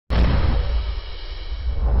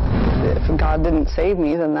God didn't save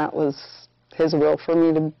me, then that was his will for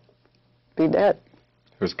me to be dead.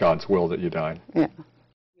 It was God's will that you died. Yeah.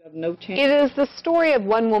 You have no chance. It is the story of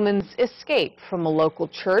one woman's escape from a local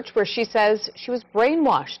church where she says she was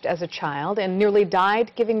brainwashed as a child and nearly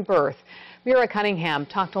died giving birth. Mira Cunningham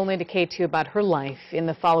talked only to K2 about her life in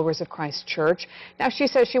the Followers of Christ Church. Now she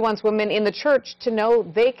says she wants women in the church to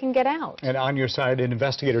know they can get out. And on your side,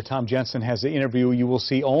 investigator Tom Jensen has the interview you will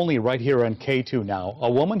see only right here on K2 now.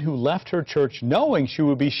 A woman who left her church knowing she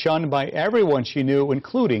would be shunned by everyone she knew,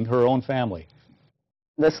 including her own family.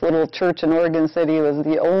 This little church in Oregon City was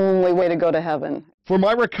the only way to go to heaven. For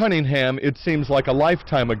Myra Cunningham, it seems like a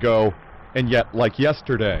lifetime ago, and yet like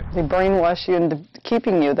yesterday. They brainwash you into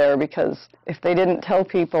keeping you there, because if they didn't tell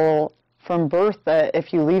people from birth that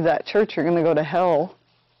if you leave that church you're going to go to hell,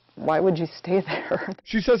 why would you stay there?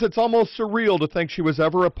 She says it's almost surreal to think she was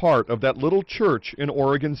ever a part of that little church in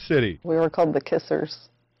Oregon City. We were called the Kissers.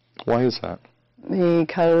 Why is that?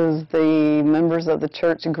 Because the members of the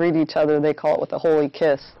church greet each other. They call it with a holy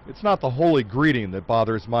kiss. It's not the holy greeting that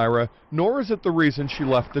bothers Myra, nor is it the reason she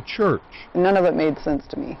left the church. None of it made sense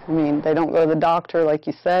to me. I mean, they don't go to the doctor like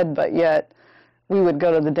you said, but yet we would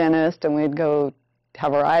go to the dentist and we'd go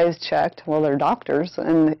have our eyes checked. Well, they're doctors,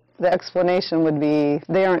 and the explanation would be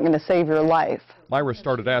they aren't going to save your life. Myra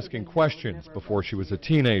started asking questions before she was a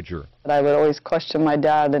teenager. But I would always question my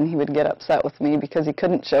dad, and he would get upset with me because he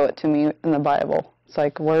couldn't show it to me in the Bible. It's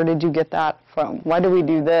like, where did you get that from? Why do we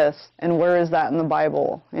do this? And where is that in the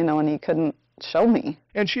Bible? You know, and he couldn't show me.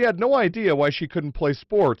 And she had no idea why she couldn't play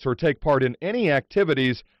sports or take part in any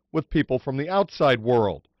activities with people from the outside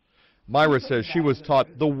world. Myra says she was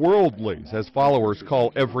taught the worldlies, as followers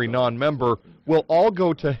call every non-member, will all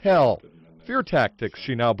go to hell. Fear tactics,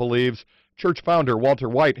 she now believes. Church founder Walter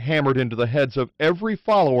White hammered into the heads of every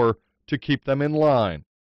follower to keep them in line.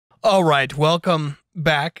 All right, welcome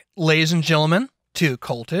back, ladies and gentlemen, to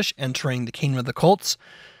Cultish, entering the kingdom of the cults.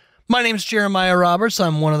 My name's Jeremiah Roberts.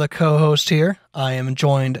 I'm one of the co-hosts here. I am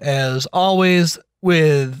joined, as always,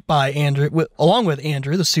 along with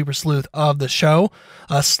Andrew, the super sleuth of the show,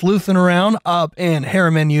 sleuthing around up in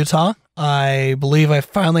Harriman, Utah. I believe I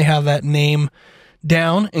finally have that name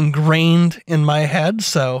down, ingrained in my head,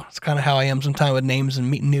 so it's kind of how I am sometimes with names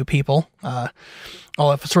and meeting new people.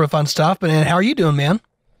 All that sort of fun stuff. But how are you doing, man?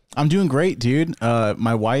 I'm doing great, dude.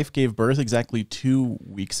 My wife gave birth exactly 2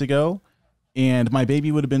 weeks ago, and my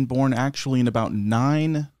baby would have been born actually in about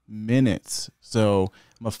 9 minutes. So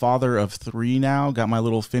I'm a father of 3 now. Got my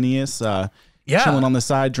little Phineas chilling on the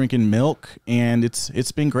side, drinking milk, and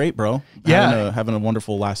it's been great, bro. Having a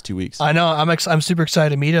wonderful last 2 weeks. I know. I'm super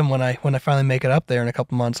excited to meet him when I finally make it up there in a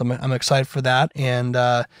couple months. I'm excited for that, and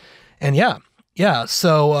yeah.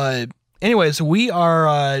 So, anyways, we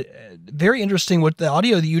are very interesting. What the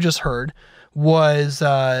audio that you just heard was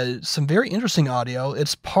some very interesting audio.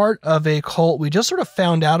 It's part of a cult we just sort of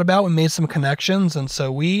found out about. We made some connections, and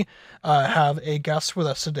so we have a guest with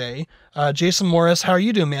us today. Jason Morris, how are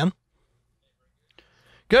you doing, man?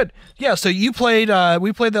 Good. Yeah, so you played,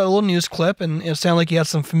 we played that little news clip, and it sounded like you had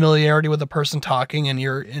some familiarity with the person talking, and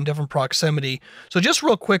you're in different proximity. So just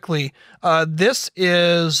real quickly, this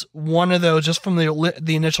is one of those, just from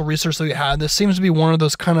the initial research that we had, this seems to be one of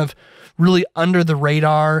those kind of really under the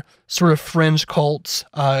radar sort of fringe cults.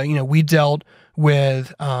 We dealt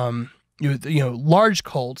with, large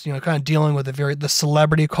cults, kind of dealing with the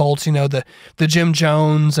celebrity cults, the Jim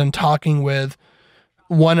Jones, and talking with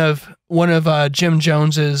one of Jim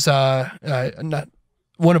Jones's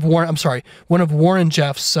one of Warren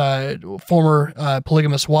Jeff's former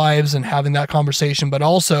polygamous wives, and having that conversation, but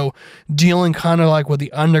also dealing kind of like with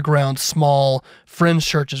the underground small fringe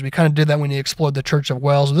churches. We kind of did that when you explored the Church of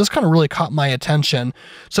Wales. This kind of really caught my attention.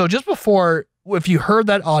 So just before, if you heard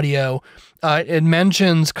that audio, it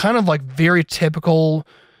mentions kind of like very typical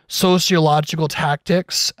sociological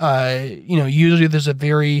tactics. Usually there's a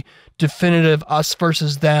very definitive us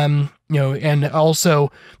versus them, and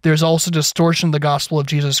also there's also distortion of the gospel of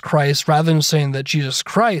Jesus Christ, rather than saying that Jesus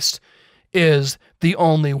Christ is the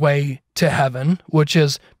only way to heaven, which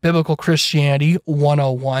is biblical Christianity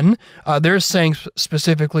 101. They're saying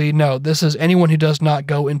specifically, no, this is anyone who does not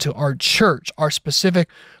go into our church, our specific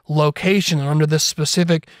location, and under this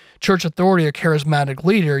specific church authority or charismatic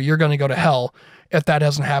leader, you're going to go to hell if that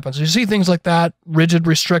doesn't happen. So you see things like that, rigid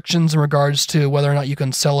restrictions in regards to whether or not you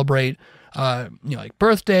can celebrate like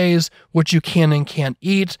birthdays, what you can and can't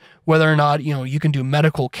eat, whether or not, you can do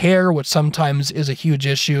medical care, which sometimes is a huge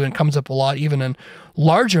issue and comes up a lot, even in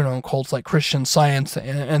larger known cults like Christian Science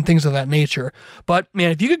and things of that nature. But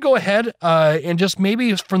man, if you could go ahead and just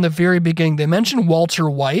maybe from the very beginning, they mentioned Walter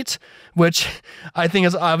White, which I think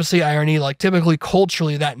is obviously irony. Like typically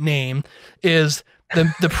culturally, that name is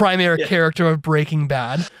the primary character of Breaking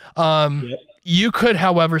Bad. You could,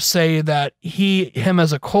 however, say that him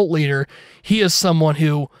as a cult leader, he is someone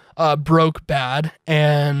who broke bad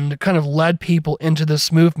and kind of led people into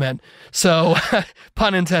this movement. So,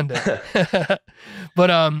 pun intended. But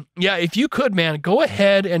yeah, if you could, man, go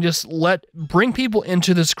ahead and just bring people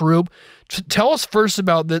into this group. Tell us first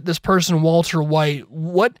about this person, Walter White.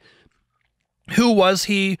 Who was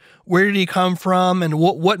he? Where did he come from? And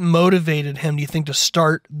what motivated him, do you think, to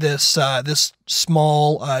start this this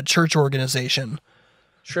small church organization?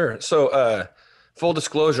 Sure. So, full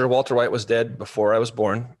disclosure, Walter White was dead before I was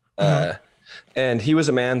born. And he was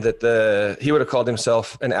a man that he would have called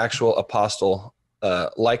himself an actual apostle,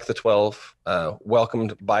 like the 12,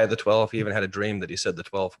 welcomed by the 12. He even had a dream that he said the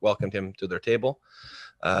 12 welcomed him to their table.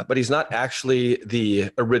 But he's not actually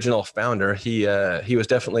the original founder. He was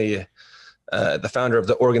definitely the founder of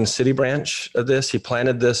the Oregon City branch of this. He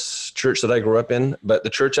planted this church that I grew up in, but the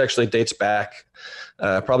church actually dates back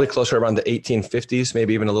probably closer around the 1850s,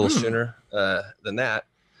 maybe even a little sooner than that.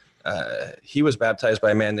 He was baptized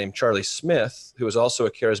by a man named Charlie Smith, who was also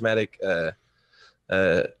a charismatic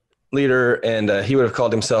leader, and he would have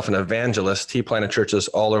called himself an evangelist. He planted churches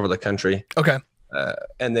all over the country. Okay.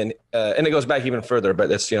 And then, and it goes back even further,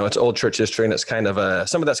 but it's, it's old church history, and it's kind of,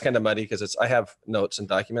 some of that's kind of muddy because I have notes and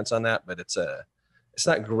documents on that, but it's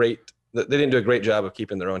not great. They didn't do a great job of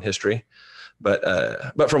keeping their own history,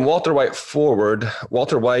 but from Walter White forward,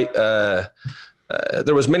 Walter White,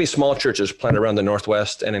 there was many small churches planted around the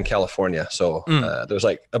Northwest and in California. So, there's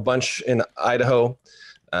like a bunch in Idaho,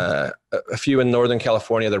 a few in Northern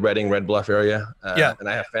California, the Redding, Red Bluff area. And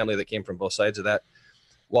I have family that came from both sides of that.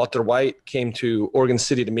 Walter White came to Oregon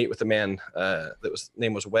City to meet with a man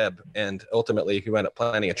name was Webb, and ultimately he wound up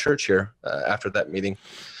planning a church here after that meeting.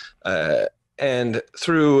 And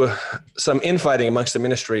through some infighting amongst the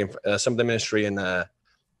ministry, some of the ministry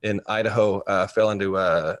in Idaho fell into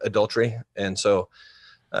adultery, and so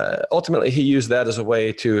ultimately he used that as a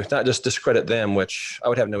way to not just discredit them, which I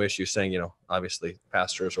would have no issue saying, obviously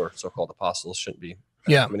pastors or so-called apostles shouldn't be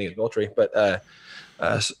committing adultery, but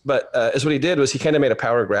as what he did was he kind of made a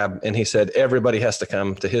power grab, and he said everybody has to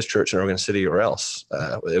come to his church in Oregon City or else.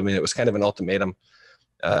 It was kind of an ultimatum.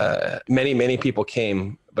 Many people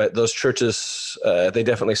came, but those churches, they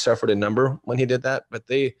definitely suffered in number when he did that, but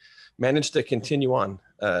they managed to continue on.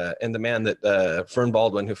 And the man that Fern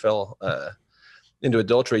Baldwin, who fell into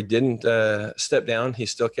adultery, didn't step down. He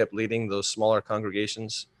still kept leading those smaller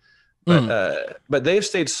congregations. But they've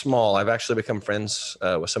stayed small. I've actually become friends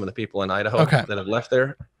with some of the people in Idaho that have left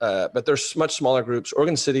there. But there's much smaller groups.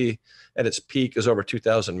 Oregon City at its peak is over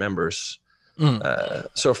 2,000 members.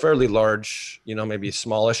 So fairly large, maybe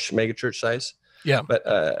smallish megachurch size. Yeah.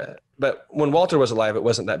 But when Walter was alive, it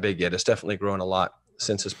wasn't that big yet. It's definitely grown a lot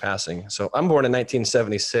since his passing. So I'm born in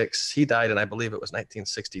 1976. He died in, I believe it was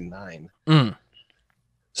 1969.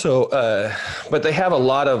 So, but they have a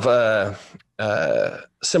lot of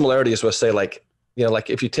similarities with, say, like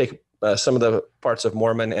if you take some of the parts of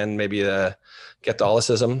Mormon and maybe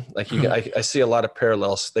Catholicism, like I see a lot of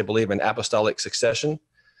parallels. They believe in apostolic succession,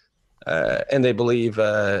 and they believe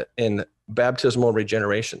in baptismal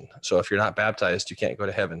regeneration. So if you're not baptized, you can't go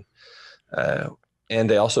to heaven. And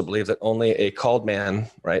they also believe that only a called man,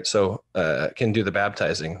 right, can do the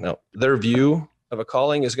baptizing. Now, their view of a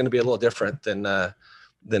calling is going to be a little different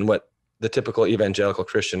than what the typical evangelical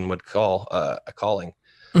Christian would call a calling.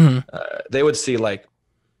 They would see like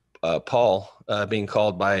Paul being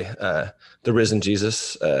called by the risen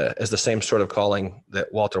Jesus as the same sort of calling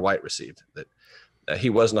that Walter White received, that he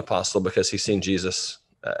was an apostle because he's seen Jesus.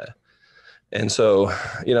 And so,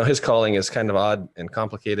 his calling is kind of odd and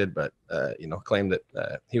complicated, but, claim that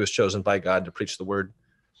he was chosen by God to preach the word.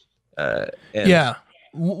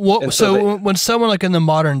 When someone like in the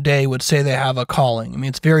modern day would say they have a calling, I mean,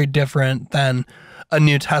 it's very different than a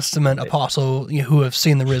New Testament apostle who have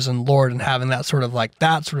seen the risen Lord and having that sort of like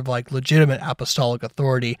legitimate apostolic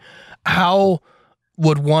authority. How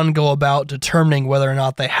would one go about determining whether or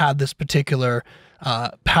not they had this particular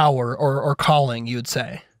power or calling, you would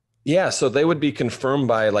say? Yeah, so they would be confirmed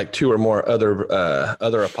by like two or more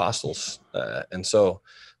other apostles. And so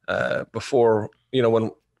before,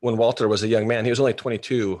 when Walter was a young man, he was only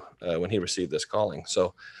 22 when he received this calling.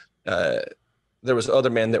 So there was other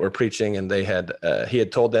men that were preaching, and they had he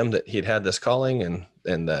had told them that he'd had this calling,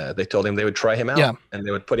 and they told him they would try him out, Yeah. and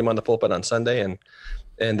they would put him on the pulpit on Sunday,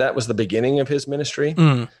 and that was the beginning of his ministry.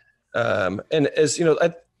 And as you know,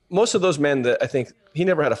 most of those men that I think he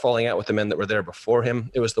never had a falling out with the men that were there before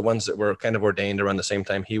him. It was the ones that were kind of ordained around the same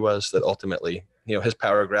time he was that ultimately, you know, his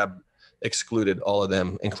power grab excluded all of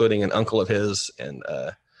them, including an uncle of his, and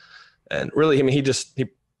really, I mean, he just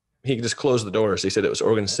closed the doors. He said it was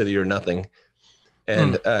Oregon City or nothing.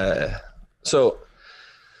 And so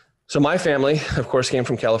my family, of course, came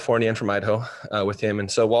from California and from Idaho with him.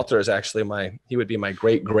 And so Walter is actually he would be my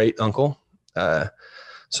great uncle.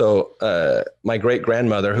 So my great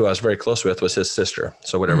grandmother, who I was very close with, was his sister.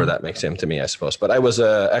 So whatever that makes him to me, I suppose. But I was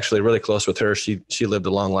actually really close with her. She lived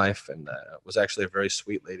a long life and was actually a very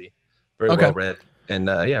sweet lady, very well read, and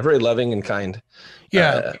very loving and kind.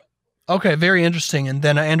 Yeah. Okay, very interesting. And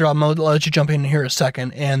then Andrew, I'm gonna let you jump in here a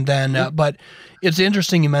second. And then, but it's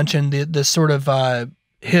interesting you mentioned this sort of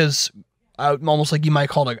his almost like you might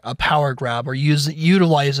call it a power grab, or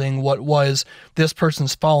utilizing what was this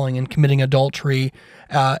person's falling and committing adultery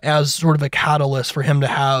as sort of a catalyst for him to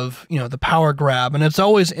have, you know, the power grab. And it's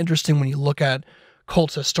always interesting when you look at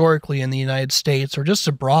cults historically in the United States or just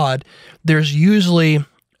abroad. There's usually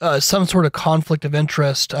some sort of conflict of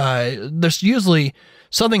interest. There's usually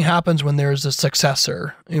something happens when there's a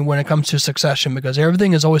successor, and when it comes to succession, because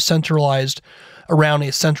everything is always centralized around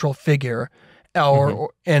a central figure.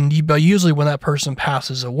 But usually when that person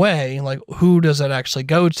passes away, like who does that actually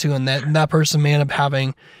go to? And that person may end up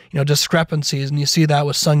having, you know, discrepancies. And you see that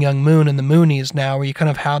with Sun Young Moon and the Moonies now, where you kind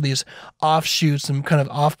of have these offshoots and kind of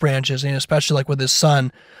off branches, and especially like with his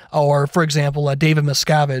son, or for example, David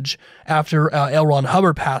Miscavige, after L. Ron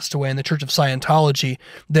Hubbard passed away in the Church of Scientology,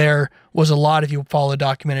 there was a lot, if you follow the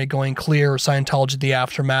documentary Going Clear or Scientology, The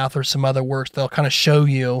Aftermath, or some other works, they'll kind of show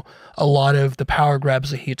you a lot of the power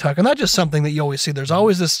grabs that he took. And that's just something that you always see. There's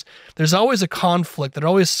always a conflict. There's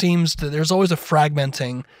always a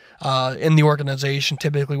fragmenting in the organization,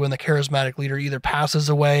 typically when the charismatic leader either passes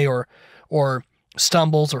away or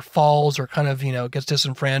stumbles or falls or kind of, you know, gets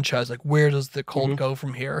disenfranchised. Like, where does the cult go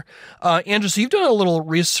from here? Andrew, so you've done a little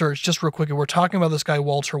research, just real quick, and we're talking about this guy,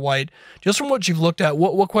 Walter White. Just from what you've looked at,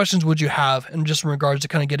 what questions would you have, and just in regards to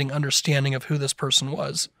kind of getting understanding of who this person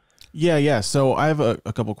was? Yeah. So I have a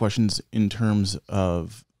couple questions in terms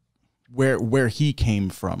of where he came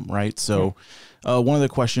from, right? So one of the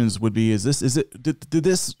questions would be, did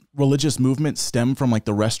this religious movement stem from like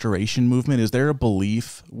the Restoration movement? Is there a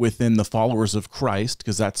belief within the followers of Christ,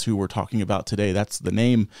 because that's who we're talking about today, that's the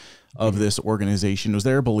name of this organization? Was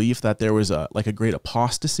there a belief that there was a great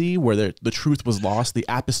apostasy where the truth was lost, the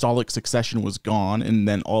apostolic succession was gone, and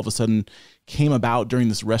then all of a sudden came about during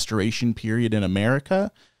this Restoration period in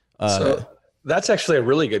America? So that's actually a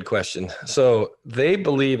really good question. So they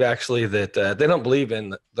believe actually that they don't believe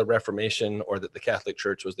in the Reformation, or that the Catholic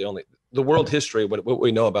Church was the world history, what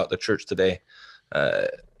we know about the church today.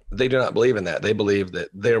 They do not believe in that. They believe that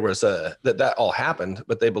there was that all happened,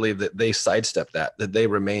 but they believe that they sidestepped that they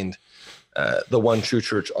remained the one true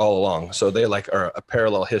church all along. So they are a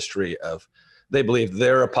parallel history of, they believe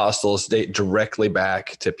their apostles date directly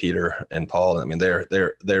back to Peter and Paul. I mean,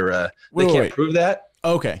 they can't prove that.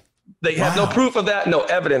 Okay. They have no proof of that, no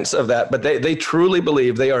evidence of that, but they truly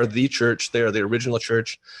believe they are the church. They are the original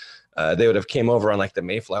church. They would have came over on like the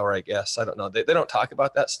Mayflower, I guess. I don't know. They don't talk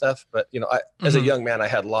about that stuff, but you know, as a young man, I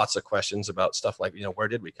had lots of questions about stuff like, you know, where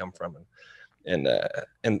did we come from? And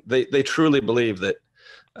they truly believe that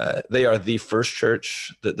they are the first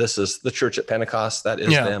church, that this is the church at Pentecost. That is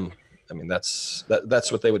them. I mean, that's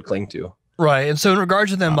what they would cling to. Right. And so in regards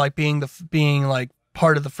to them, like being like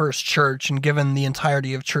part of the first church, and given the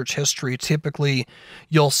entirety of church history, typically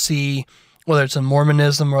you'll see, whether it's in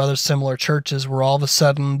Mormonism or other similar churches, where all of a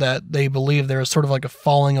sudden that they believe there is sort of like a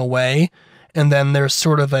falling away, and then there's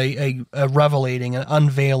sort of a revelating, an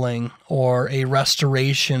unveiling, or a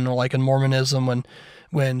restoration, or like in Mormonism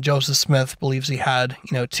when Joseph Smith believes he had,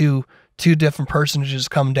 you know, two different personages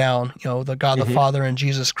come down, you know, the God the Father and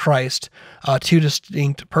Jesus Christ, two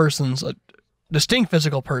distinct persons, distinct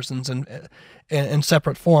physical persons in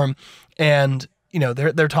separate form. And, you know,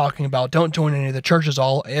 they're talking about, don't join any of the churches,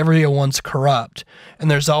 everyone's corrupt. And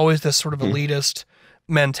there's always this sort of elitist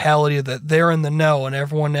mentality that they're in the know and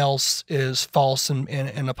everyone else is false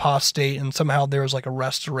and apostate, and somehow there's like a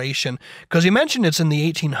restoration. Because you mentioned it's in the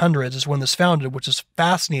 1800s is when this founded, which is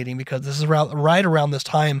fascinating, because this is right around this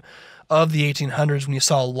time of the 1800s when you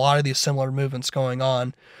saw a lot of these similar movements going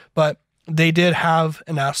on. But they did have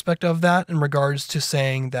an aspect of that in regards to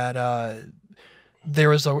saying that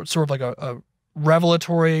there is a sort of like a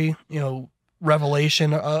revelatory, you know,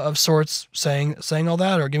 revelation of sorts saying all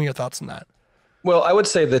that, or give me your thoughts on that? Well, I would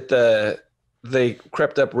say that they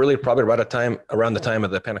crept up really probably around the time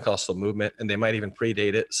of the Pentecostal movement, and they might even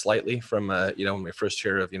predate it slightly from when we first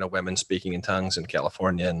hear of women speaking in tongues in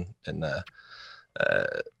California and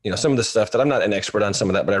some of the stuff that I'm not an expert on some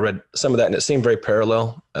of that, but I read some of that and it seemed very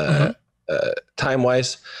parallel time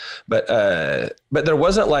wise, but there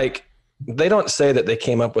wasn't like, they don't say that they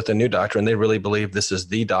came up with a new doctrine. They really believe this is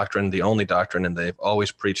the doctrine, the only doctrine, and they've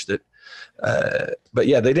always preached it. But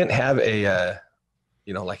yeah, they didn't have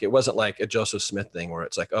like it wasn't like a Joseph Smith thing where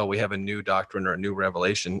it's like, oh, we have a new doctrine or a new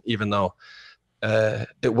revelation, even though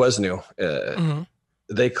it was new.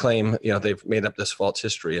 They claim, they've made up this false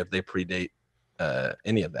history of they predate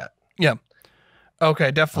any of that. Yeah.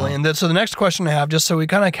 Okay, definitely. And so the next question I have, just so we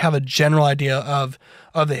kind of have a general idea of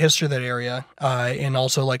the history of that area, and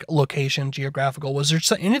also like location, geographical, was there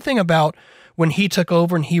anything about when he took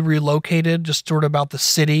over and he relocated, just sort of about the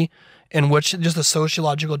city in which just the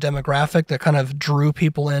sociological demographic that kind of drew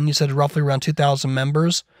people in? You said roughly around 2,000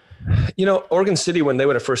 members. Oregon City, when they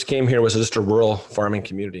would have first came here, was just a rural farming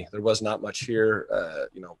community. There was not much here.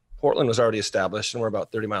 Portland was already established, and we're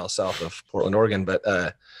about 30 miles south of Portland, Oregon. But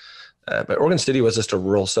Oregon City was just a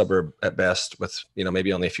rural suburb at best, with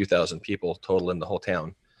maybe only a few thousand people total in the whole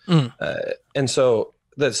town. And so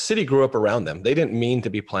the city grew up around them. They didn't mean to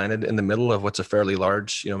be planted in the middle of what's a fairly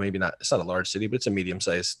large, maybe not, it's not a large city, but it's a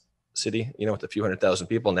medium-sized city, with a few 100,000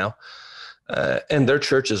 people now. And their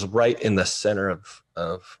church is right in the center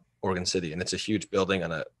of Oregon City, and it's a huge building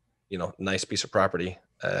on a nice piece of property.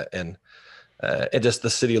 And the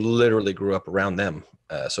city literally grew up around them.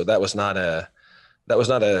 So that was not a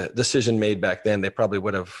decision made back then. They probably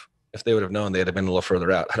would have, if they would have known, they'd have been a little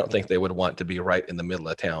further out. I don't think they would want to be right in the middle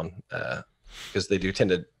of town, because they do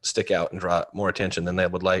tend to stick out and draw more attention than they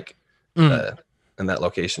would like in that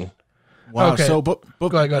location. Wow. Okay. So, go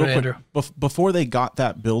ahead, Andrew. Before they got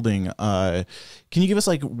that building, can you give us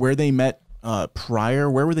like where they met prior?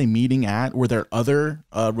 Where were they meeting at? Were there other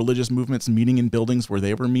religious movements meeting in buildings where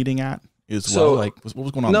they were meeting at as well? Like, what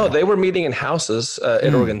was going on? No, there? they were meeting in houses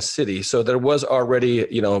in Oregon City. So there was already,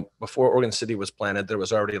 before Oregon City was planted, there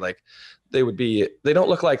was already they don't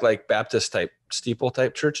look like Baptist type steeple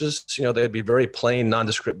type churches. They'd be very plain,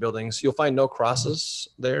 nondescript buildings. You'll find no crosses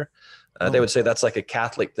there. They would say that's like a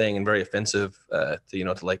Catholic thing and very offensive to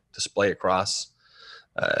like display a cross.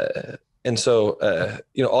 And so,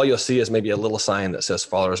 all you'll see is maybe a little sign that says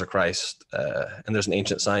followers of Christ. And there's an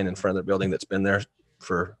ancient sign in front of the building that's been there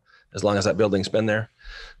for as long as that building's been there.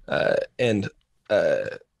 And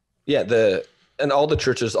all the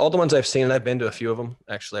churches, all the ones I've seen, and I've been to a few of them.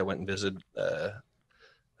 Actually, I went and visited,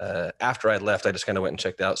 after I left, I just kind of went and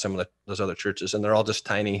checked out some of those other churches, and they're all just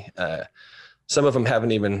tiny. Some of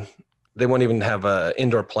them they won't even have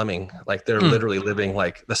indoor plumbing. Like they're literally living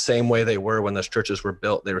like the same way they were when those churches were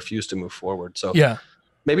built. They refused to move forward. So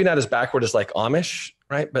maybe not as backward as like Amish,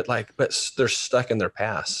 right? But they're stuck in their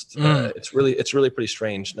past. It's really pretty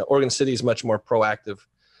strange. Now, Oregon City is much more proactive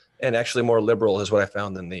and actually more liberal is what I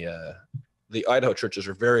found than the Idaho churches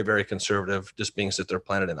are very, very conservative, just being that they're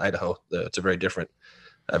planted in Idaho. It's a very different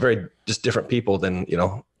people than,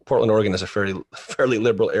 Portland, Oregon is a fairly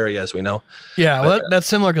liberal area, as we know. Yeah, well, that's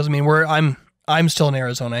similar because I'm still in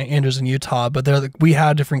Arizona, Andrew's in Utah, but we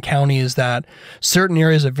have different counties that certain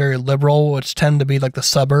areas are very liberal, which tend to be like the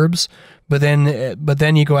suburbs. But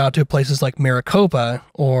then you go out to places like Maricopa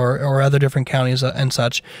or other different counties and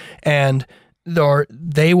such, and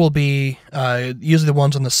they will be usually the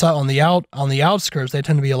ones on the outskirts. They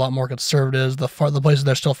tend to be a lot more conservative. The places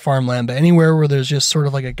that are still farmland, but anywhere where there's just sort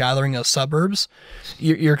of like a gathering of suburbs,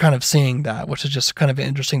 you're kind of seeing that, which is just kind of an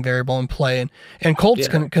interesting variable in play. And cults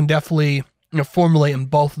can definitely formulate in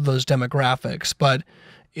both of those demographics. But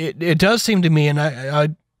it does seem to me, and I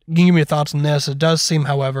you can give me your thoughts on this. It does seem,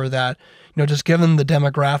 however, that just given the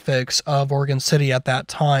demographics of Oregon City at that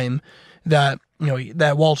time, that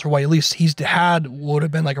that Walter White, at least would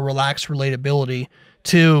have been like a relaxed relatability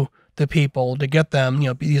to the people to get them,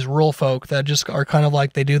 these rural folk that just are kind of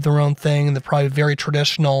like they do their own thing. They're probably very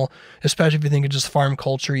traditional, especially if you think of just farm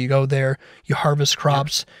culture. You go there, you harvest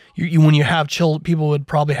crops. When you have people would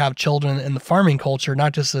probably have children in the farming culture,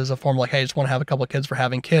 not just as a form like, hey, I just want to have a couple of kids for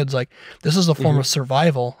having kids. Like this is a form of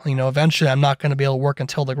survival. Eventually I'm not going to be able to work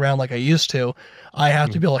until the ground like I used to. I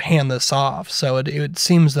have to be able to hand this off. So it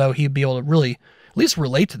seems though he'd be able to really at least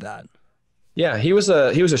relate to that. Yeah, he was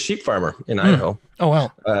a sheep farmer in Idaho. Oh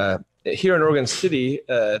wow. Here in Oregon City,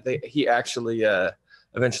 he actually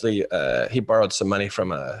eventually he borrowed some money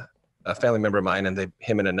from a family member of mine, and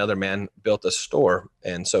him and another man built a store,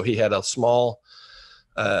 and so he had a small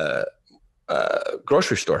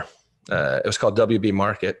grocery store, It was called WB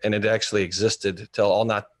Market, and it actually existed till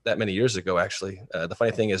not that many years ago, actually. The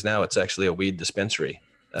funny thing is now it's actually a weed dispensary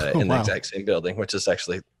in the exact same building, which is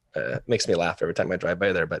actually makes me laugh every time I drive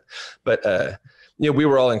by there. But we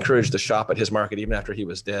were all encouraged to shop at his market even after he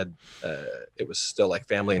was dead. It was still like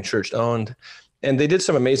family and church owned. And they did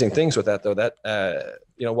some amazing things with that, though. That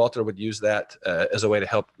Walter would use that as a way to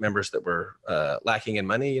help members that were lacking in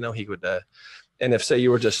money. He would, and if say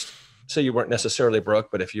you weren't necessarily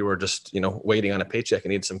broke, but if you were just waiting on a paycheck and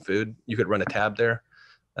needed some food, you could run a tab there,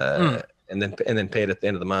 and then pay it at the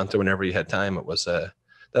end of the month or whenever you had time. It was that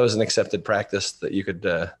was an accepted practice that you could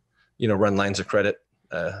run lines of credit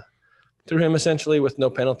through him essentially with no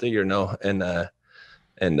penalty or no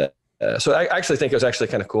so I actually think it was actually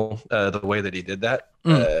kind of cool the way that he did that,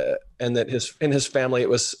 and that his family, it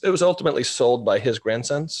was ultimately sold by his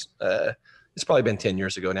grandsons. It's probably been 10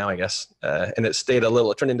 years ago now, I guess, and it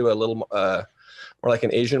turned into a little more like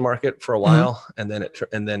an Asian market for a while, and then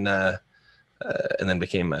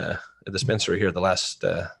became a dispensary here the last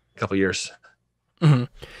couple of years. Mm-hmm.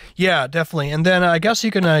 Yeah, definitely. And then I guess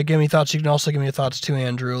you can give me thoughts. You can also give me thoughts too,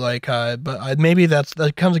 Andrew. But maybe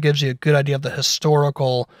that gives you a good idea of the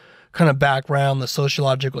historical kind of background, the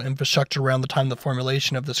sociological infrastructure around the time of the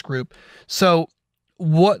formulation of this group. So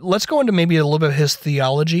let's go into maybe a little bit of his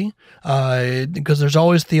theology, because there's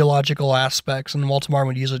always theological aspects, and Walter Martin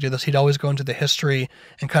would usually do this. He'd always go into the history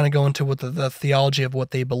and kind of go into what the theology of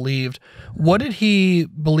what they believed. What did he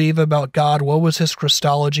believe about God? What was his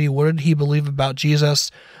Christology? What did he believe about Jesus?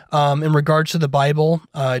 In regards to the Bible,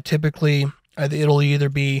 typically it'll either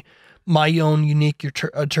be my own unique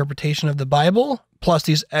interpretation of the Bible, plus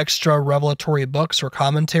these extra revelatory books or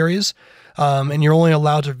commentaries. And you're only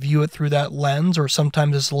allowed to view it through that lens, or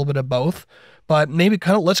sometimes it's a little bit of both. But maybe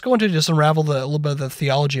let's go into just unravel a little bit of the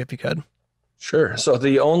theology, if you could. Sure. So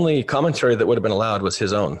the only commentary that would have been allowed was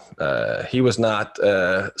his own. He was not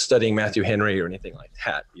studying Matthew Henry or anything like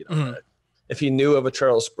that. If he knew of a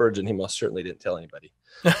Charles Spurgeon, he most certainly didn't tell anybody.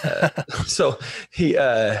 So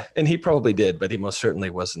and he probably did, but he most certainly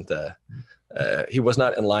wasn't. He was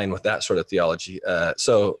not in line with that sort of theology.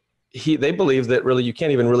 So they believe that really you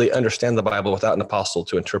can't even really understand the Bible without an apostle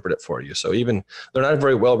to interpret it for you. So even they're not a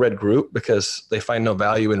very well-read group because they find no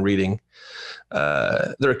value in reading.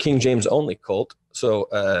 They're a King James only cult. So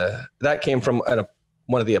that came from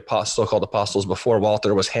one of the so-called apostles before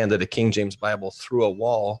Walter was handed a King James Bible through a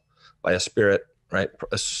wall by a spirit, right?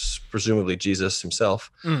 Presumably Jesus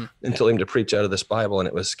himself, and told him to preach out of this Bible, and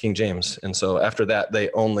it was King James. And so after that, they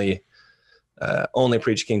only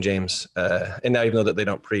preach King James. And now even though that they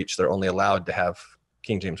don't preach, they're only allowed to have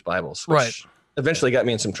King James Bibles, which eventually got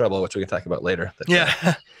me in some trouble, which we can talk about later. Yeah.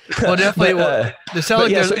 Well, definitely. But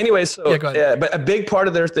a big part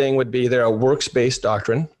of their thing would be they're a works-based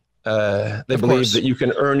doctrine. They believe that you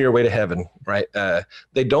can earn your way to heaven, right?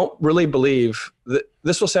 They don't really believe that.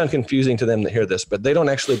 This will sound confusing to them to hear this, but they don't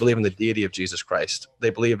actually believe in the deity of Jesus Christ. They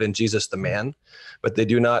believe in Jesus the man, but they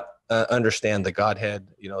do not understand the Godhead.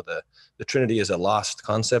 The Trinity is a lost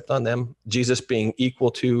concept on them. Jesus being equal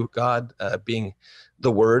to God, being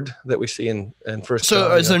the Word that we see in First John.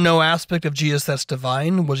 So is there no aspect of Jesus that's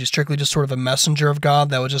divine? Was he strictly just sort of a messenger of God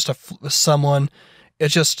that was just someone?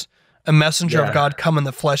 It's just a messenger of God come in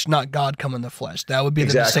the flesh, not God come in the flesh. That would be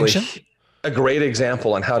the distinction. A great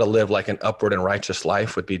example on how to live like an upward and righteous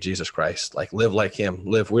life would be Jesus Christ. Like live like him,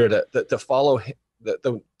 live weird. To follow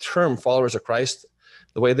the term followers of Christ,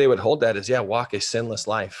 the way they would hold that is, walk a sinless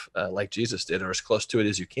life like Jesus did, or as close to it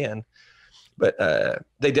as you can. But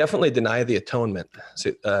they definitely deny the atonement.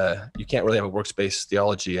 So, you can't really have a works-based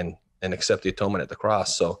theology and accept the atonement at the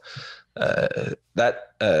cross. So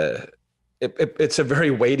it's a very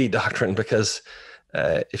weighty doctrine, because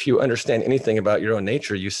if you understand anything about your own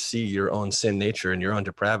nature, you see your own sin nature and your own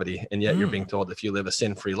depravity, and yet you're being told if you live a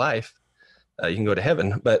sin-free life, you can go to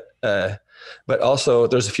heaven. But also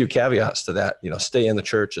there's a few caveats to that. Stay in the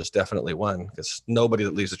church is definitely one, because nobody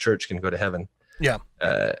that leaves the church can go to heaven. Yeah.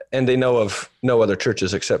 And they know of no other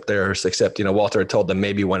churches except theirs, except, Walter had told them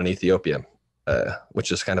maybe one in Ethiopia,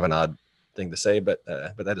 which is kind of an odd thing to say, but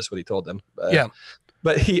that is what he told them.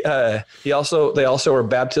 But they also are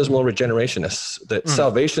baptismal regenerationists, that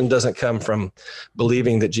salvation doesn't come from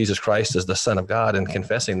believing that Jesus Christ is the Son of God and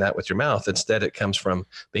confessing that with your mouth. Instead, it comes from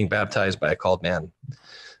being baptized by a called man.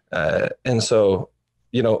 And so,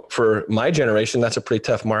 for my generation, that's a pretty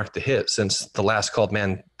tough mark to hit, since the last called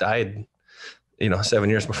man died, 7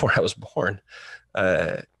 years before I was born.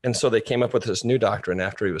 And so they came up with this new doctrine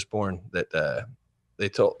after he was born that they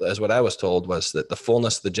told, as what I was told, was that the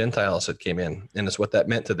fullness of the Gentiles had came in. And it's what that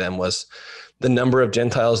meant to them was the number of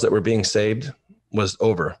Gentiles that were being saved was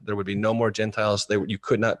over. There would be no more Gentiles. You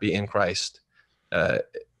could not be in Christ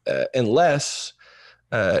unless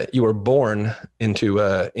you were born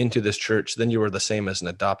into this church. Then you were the same as an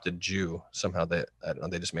adopted Jew. Somehow I don't know,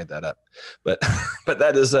 they just made that up. But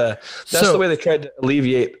that is that's the way they tried to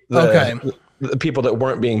alleviate the people that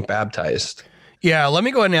weren't being baptized. Yeah, let me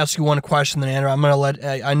go ahead and ask you one question then, Andrew. I'm going to let,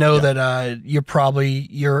 I know that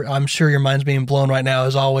I'm sure your mind's being blown right now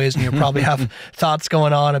as always, and you probably have thoughts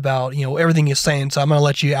going on about, everything you're saying. So I'm going to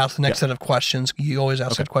let you ask the next set of questions. You always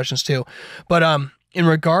ask good questions too. But in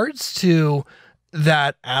regards to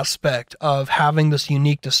that aspect of having this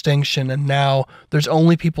unique distinction, and now there's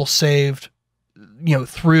only people saved,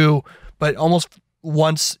 through, but almost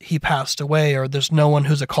once he passed away, or there's no one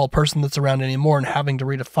who's a called person that's around anymore, and having to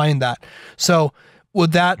redefine that. So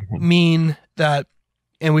would that mean that,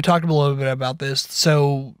 and we talked a little bit about this,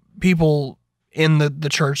 so people in the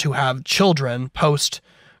church who have children, post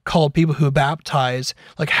called people who baptize,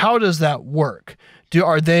 like how does that work?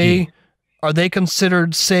 Are they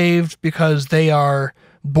considered saved because they are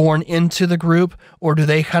born into the group, or do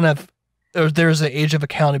they or there's an age of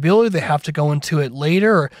accountability, they have to go into it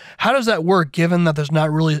later? Or how does that work, given that there's not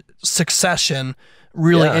really succession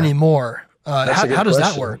anymore? How does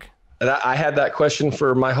that work? And I had that question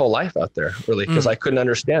for my whole life out there, really, because I couldn't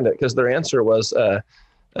understand it, because their answer was,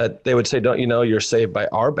 they would say, don't you know you're saved by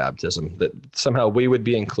our baptism, that somehow we would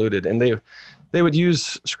be included. And they would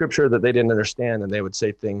use scripture that they didn't understand, and they would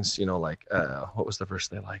say things, like, what was the verse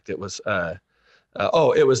they liked? It was,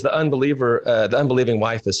 it was the unbelieving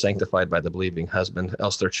wife is sanctified by the believing husband,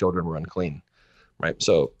 else their children were unclean, right?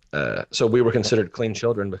 So we were considered clean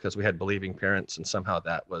children because we had believing parents, and somehow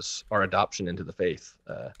that was our adoption into the faith.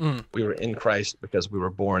 We were in Christ because we were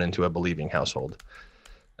born into a believing household.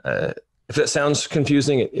 If it sounds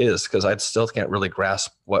confusing, it is, because I still can't really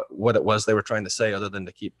grasp what it was they were trying to say, other than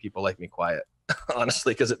to keep people like me quiet,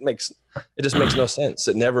 honestly, because it just makes no sense.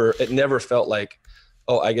 It never felt like,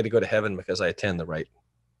 oh, I get to go to heaven because I attend the right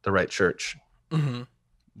church. Mm-hmm.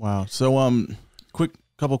 Wow. So,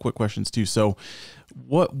 couple quick questions too. So,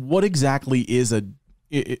 what exactly is in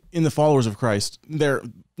the followers of Christ?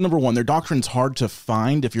 Number one, their doctrine's hard to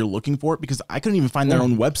find if you're looking for it, because I couldn't even find their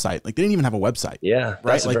own website. Like, they didn't even have a website. Yeah,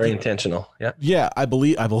 that's very intentional. Yeah. Yeah, I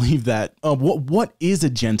believe that. What is a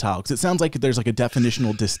Gentile? Because it sounds like there's like a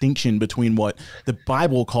definitional distinction between what the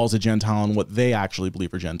Bible calls a Gentile and what they actually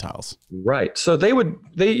believe are Gentiles. Right. So they don't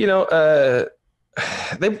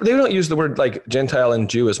use the word like Gentile and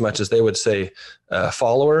Jew as much as they would say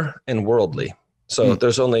follower and worldly. So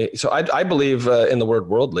I believe in the word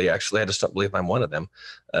worldly, actually. I just don't believe I'm one of them.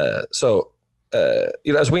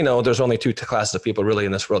 As we know, there's only two classes of people really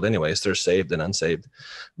in this world anyways. There's saved and unsaved.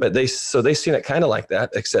 But they've seen it kind of like that,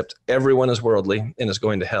 except everyone is worldly and is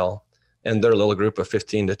going to hell. And their little group of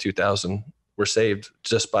 15 to 2,000 were saved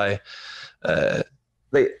just by, so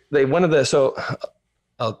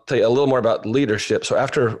I'll tell you a little more about leadership. So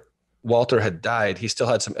after Walter had died, he still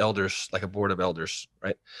had some elders, like a board of elders,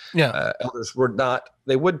 right? Yeah. Elders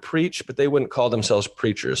they would preach, but they wouldn't call themselves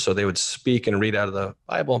preachers. So they would speak and read out of the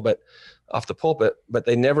Bible, but off the pulpit, but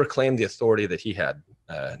they never claimed the authority that he had,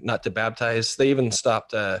 not to baptize. They even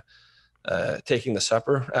stopped taking the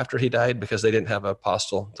supper after he died, because they didn't have an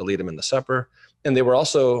apostle to lead them in the supper. And they were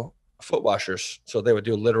also foot washers. So they would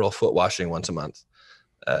do literal foot washing once a month.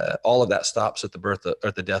 All of that stops at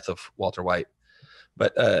the death of Walter White.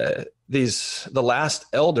 But the last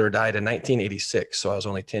elder died in 1986, so I was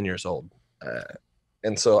only 10 years old,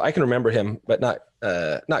 and so I can remember him, but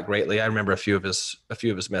not greatly. I remember a few of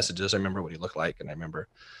his messages. I remember what he looked like, and I remember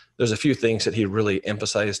there's a few things that he really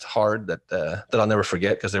emphasized hard that I'll never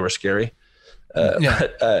forget because they were scary. But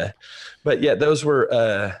yeah, those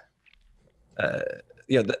were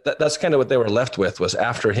that's kind of what they were left with. Was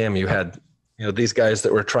after him, you had these guys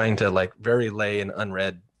that were trying to, like, very lay and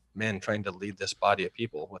unread men trying to lead this body of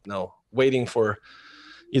people with waiting for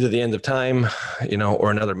either the end of time,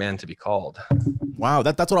 or another man to be called. Wow.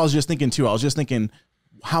 That's what I was just thinking too. I was just thinking,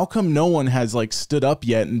 how come no one has like stood up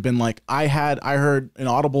yet and been like, I heard an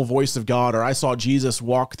audible voice of God, or I saw Jesus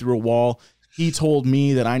walk through a wall. He told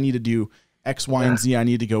me that I need to do X, Y, and Z. I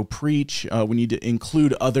need to go preach. We need to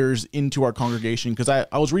include others into our congregation. Cause I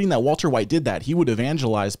was reading that Walter White did that. He would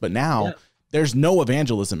evangelize, but now there's no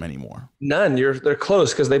evangelism anymore. None. They're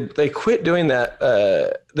close, because they quit doing that.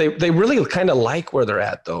 They really kind of like where they're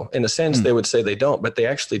at, though. In a sense, they would say they don't, but they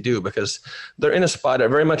actually do, because they're in a spot. It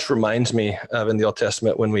very much reminds me of in the Old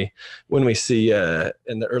Testament when we see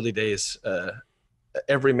in the early days,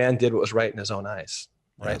 every man did what was right in his own eyes,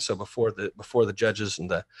 right? Yeah. So before the judges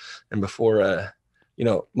and before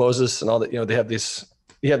Moses and all that, you have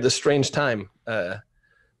this strange time.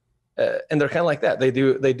 and they're kind of like that. They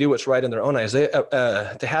do what's right in their own eyes. They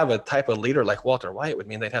to have a type of leader like Walter White would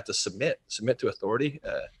mean they'd have to submit to authority.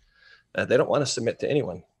 They don't want to submit to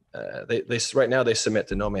anyone. They right now they submit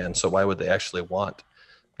to no man. So why would they actually want?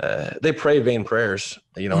 They pray vain prayers,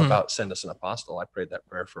 about send us an apostle. I prayed that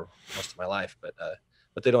prayer for most of my life,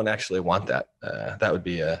 but they don't actually want that. That would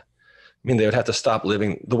be they would have to stop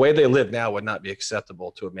living the way they live now. Would not be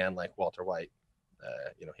acceptable to a man like Walter White.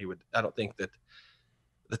 He would. I don't think that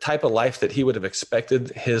the type of life that he would have expected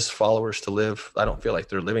his followers to live, I don't feel like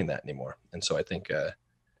they're living that anymore. And so I think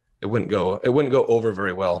it wouldn't go over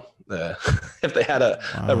very well if they had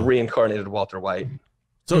a reincarnated Walter White.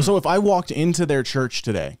 So if I walked into their church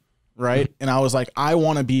today, right, and I was like, I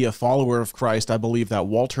want to be a follower of Christ, I believe that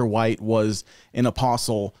Walter White was an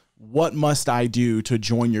apostle, what must I do to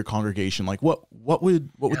join your congregation? Like what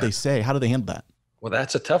would they say? How do they handle that? Well,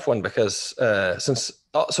 that's a tough one because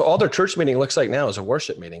so all their church meeting looks like now is a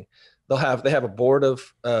worship meeting. They have a board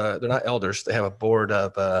of they're not elders. They have a board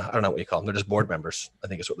of I don't know what you call them. They're just board members. I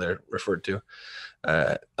think is what they're referred to.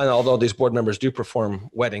 And although these board members do perform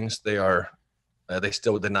weddings, they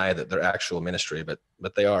still deny that they're actual ministry, but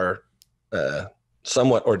they are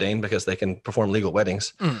somewhat ordained because they can perform legal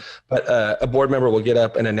weddings. But a board member will get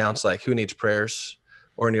up and announce like who needs prayers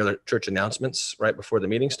or any other church announcements right before the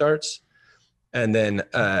meeting starts. And then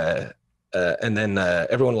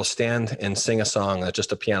everyone will stand and sing a song.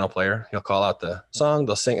 Just a piano player. He'll call out the song.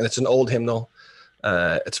 They'll sing. And it's an old hymnal.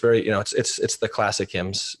 It's very, it's the classic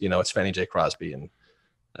hymns. It's Fannie J. Crosby and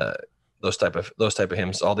those type of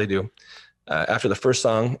hymns. All they do. After the first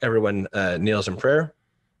song, everyone kneels in prayer,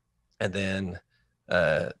 and then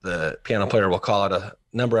the piano player will call out a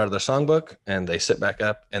number out of their songbook, and they sit back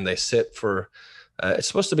up and they sit for. It's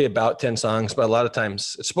supposed to be about 10 songs, but a lot of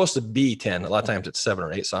times it's supposed to be 10. A lot of times it's 7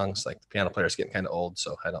 or 8 songs. Like the piano player is getting kind of old,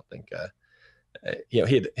 so I don't think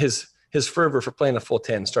his fervor for playing a full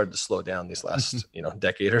 10 started to slow down these last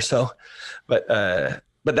decade or so.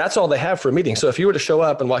 But that's all they have for a meeting. So if you were to show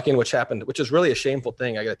up and walk in, which happened, which is really a shameful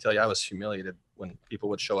thing, I got to tell you, I was humiliated when people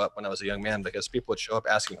would show up when I was a young man because people would show up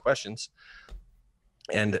asking questions.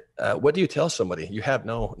 And what do you tell somebody? You have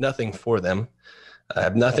nothing for them,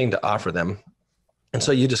 have nothing to offer them. And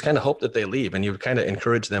so you just kind of hope that they leave, and you would kind of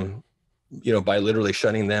encourage them, by literally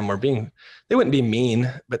shunning them or they wouldn't be mean,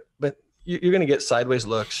 but you're going to get sideways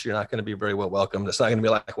looks. You're not going to be very well welcomed. It's not going to be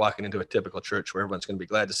like walking into a typical church where everyone's going to be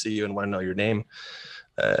glad to see you and want to know your name.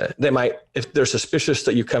 They might, if they're suspicious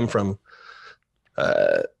that you come from,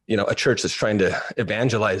 a church that's trying to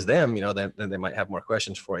evangelize them, then they might have more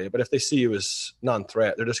questions for you. But if they see you as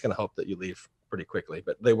non-threat, they're just going to hope that you leave pretty quickly.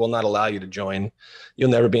 But they will not allow you to join.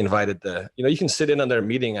 You'll never be invited to, you can sit in on their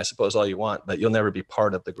meeting, I suppose, all you want, but you'll never be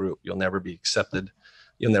part of the group. You'll never be accepted.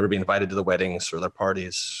 You'll never be invited to the weddings or their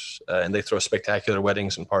parties. And they throw spectacular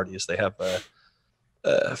weddings and parties. They have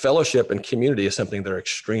fellowship and community is something they're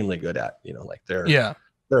extremely good at.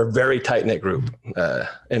 They're a very tight-knit group,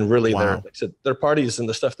 and really, their parties and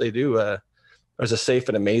the stuff they do is a safe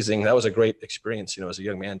and amazing. That was a great experience, as a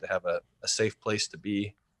young man, to have a safe place to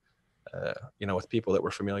be, with people that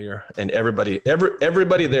were familiar, and everybody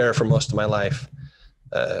there for most of my life,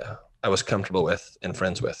 I was comfortable with and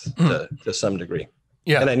friends with to some degree.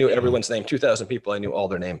 Yeah, and I knew everyone's name. 2,000 people, I knew all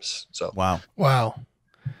their names. So wow.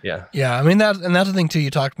 Yeah. I mean that's the thing too. You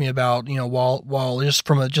talked to me about while just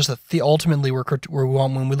from ultimately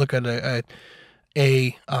when we look at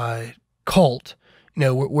a cult,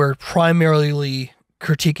 we're primarily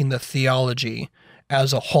critiquing the theology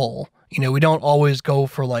as a whole. We don't always go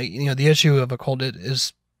for the issue of a cult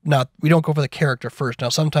is not, we don't go for the character first. Now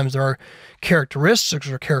sometimes there are characteristics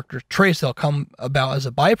or character traits that'll come about as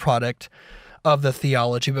a byproduct of the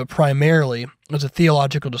theology, but primarily it's a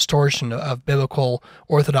theological distortion of biblical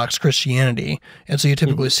Orthodox Christianity. And so you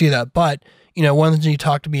typically see that. But, one of the things you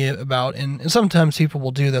talk to me about, and sometimes people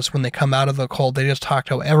will do this when they come out of the cult, they just talk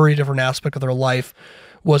how every different aspect of their life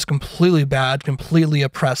was completely bad, completely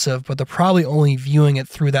oppressive, but they're probably only viewing it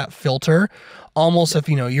through that filter. Almost if,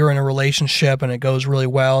 you're in a relationship and it goes really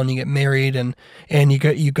well and you get married and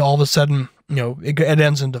you all of a sudden, it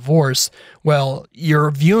ends in divorce. Well,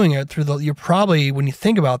 you're viewing it through you're probably, when you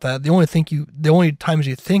think about that, the only times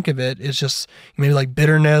you think of it is just maybe like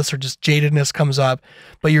bitterness or just jadedness comes up,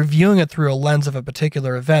 but you're viewing it through a lens of a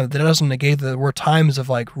particular event. That doesn't negate that there were times of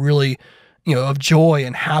really, of joy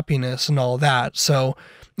and happiness and all that. So,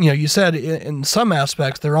 you said in some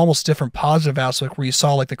aspects, there are almost different positive aspects where you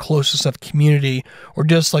saw the closeness of community or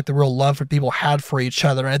just the real love that people had for each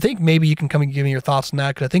other. And I think maybe you can come and give me your thoughts on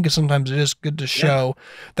that, because I think sometimes it is good to show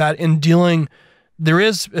that in dealing, there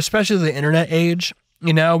is, especially the internet age,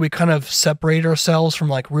 You know, we kind of separate ourselves from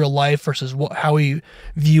like real life versus how we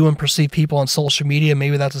view and perceive people on social media.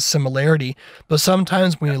 Maybe that's a similarity. But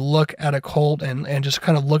sometimes when you look at a cult and just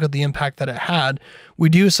kind of look at the impact that it had, we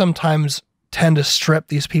do sometimes tend to strip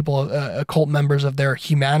these people, cult members, of their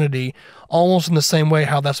humanity, almost in the same way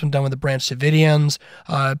how that's been done with the Branch Davidians,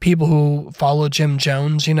 people who follow Jim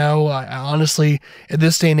Jones. You know, I honestly, at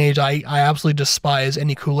this day and age, I absolutely despise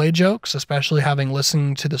any Kool-Aid jokes, especially having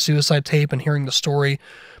listened to the Suicide Tape and hearing the story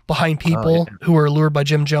behind people who are lured by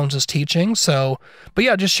Jim Jones's teaching. So, but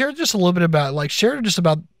yeah, just share just a little bit about,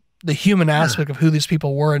 the human aspect of who these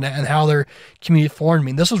people were and how their community formed. I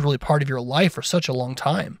mean, this was really part of your life for such a long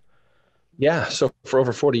time. Yeah, so for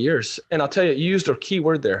over 40 years. And I'll tell you, you used a key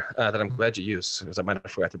word there that I'm glad you used, because I might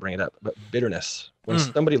have forgot to bring it up, but bitterness. When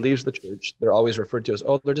somebody leaves the church, they're always referred to as,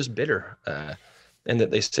 oh, they're just bitter, and that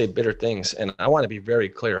they say bitter things. And I want to be very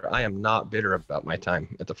clear. I am not bitter about my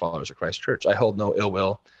time at the Followers of Christ Church. I hold no ill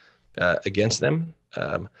will against them.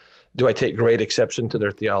 Do I take great exception to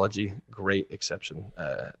their theology? Great exception.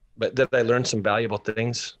 But did I learn some valuable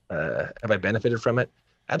things? Have I benefited from it?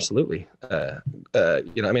 Absolutely.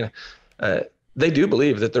 They do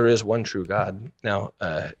believe that there is one true God. Now,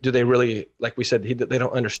 do they really, like we said, they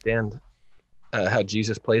don't understand how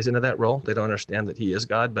Jesus plays into that role. They don't understand that he is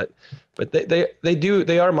God, but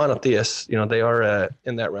they are monotheists. You know, they are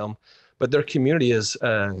in that realm. But their community is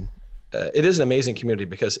it is an amazing community,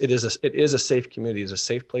 because it is a safe community. It's a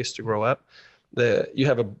safe place to grow up. You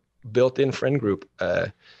have a built-in friend group.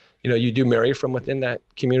 You do marry from within that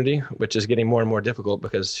community, which is getting more and more difficult,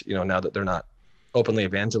 because now that they're not openly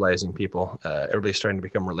evangelizing people, everybody's starting to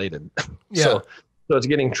become related. Yeah. So it's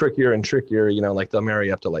getting trickier and trickier. Like they'll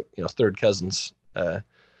marry up to third cousins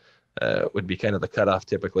would be kind of the cutoff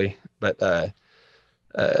typically, but they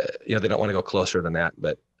don't want to go closer than that.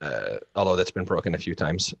 But although that's been broken a few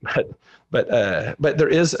times, but there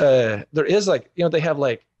is they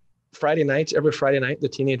have Friday nights. Every Friday night, the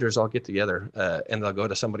teenagers all get together and they'll go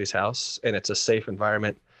to somebody's house, and it's a safe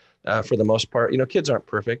environment. For the most part, kids aren't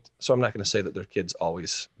perfect, so I'm not going to say that their kids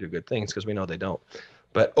always do good things, because we know they don't.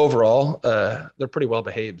 But overall, they're pretty well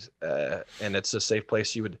behaved, and it's a safe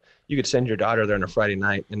place. You could send your daughter there on a Friday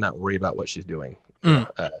night and not worry about what she's doing. There's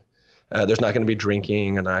not going to be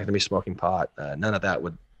drinking, and they're not going to be smoking pot. None of that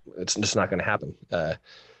it's just not going to happen.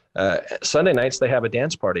 Sunday nights they have a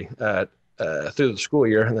dance party through the school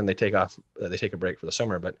year, and then they take off. They take a break for the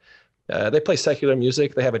summer, but. They play secular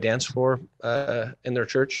music. They have a dance floor in their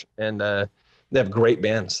church, and they have great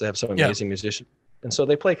bands. They have some amazing musicians. And so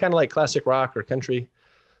they play kind of like classic rock or country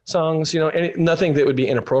songs, nothing that would be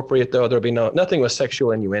inappropriate, though. There'll be nothing with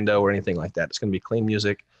sexual innuendo or anything like that. It's going to be clean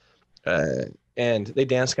music. And they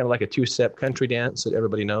dance kind of like a two-step country dance that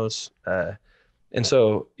everybody knows. And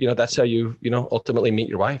so, that's how you ultimately meet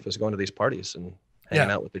your wife, is going to these parties and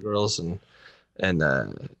hanging out with the girls. And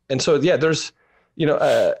so, there's,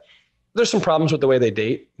 there's some problems with the way they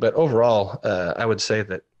date, but overall, I would say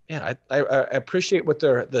that, I appreciate what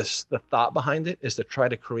the thought behind it is, to try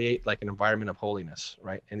to create like an environment of holiness,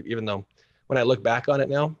 right? And even though when I look back on it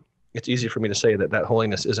now, it's easy for me to say that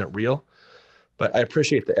holiness isn't real, but I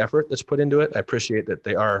appreciate the effort that's put into it. I appreciate that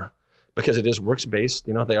they are, because it is works-based,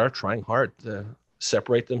 they are trying hard to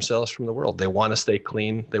separate themselves from the world. They want to stay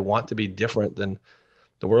clean. They want to be different than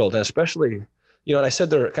the world. And especially, and I said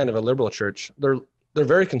they're kind of a liberal church. They're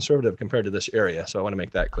very conservative compared to this area. So I want to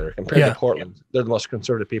make that clear. Compared to Portland, they're the most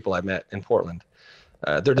conservative people I've met in Portland.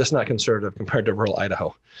 They're just not conservative compared to rural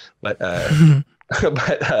Idaho. But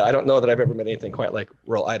but I don't know that I've ever met anything quite like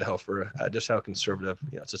rural Idaho for just how conservative,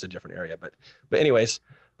 it's just a different area. But anyways,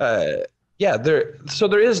 there's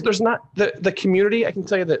not the community. I can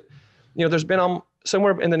tell you that, there's been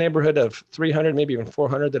somewhere in the neighborhood of 300, maybe even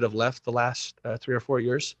 400 that have left the last 3 or 4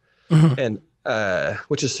 years. And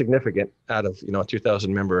which is significant out of a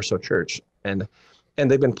 2,000 member or so church, and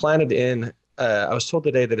they've been planted in. I was told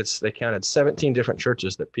today that they counted 17 different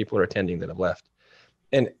churches that people are attending that have left,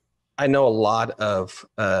 and I know a lot of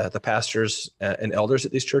the pastors and elders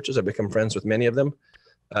at these churches. I've become friends with many of them.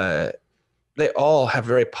 They all have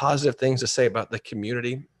very positive things to say about the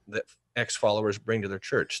community that ex-followers bring to their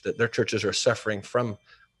church. That their churches are suffering from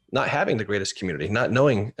not having the greatest community, not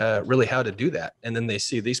knowing really how to do that. And then they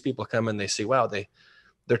see these people come and they see, wow,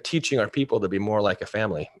 they're teaching our people to be more like a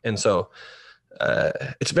family. And so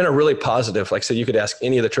it's been a really positive, like, so you could ask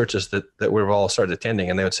any of the churches that we've all started attending,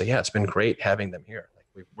 and they would say, yeah, it's been great having them here.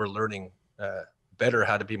 Like we're learning better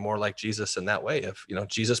how to be more like Jesus in that way. If,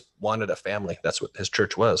 Jesus wanted a family, that's what his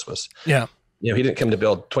church was, he didn't come to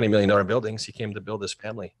build $20 million buildings. He came to build his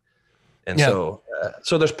family. And so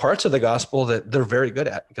there's parts of the gospel that they're very good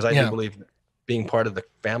at, because I do believe being part of the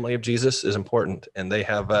family of Jesus is important, and they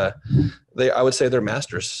have I would say they're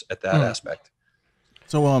masters at that aspect.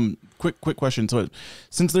 So quick question. So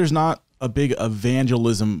since there's not a big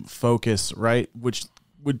evangelism focus, right, which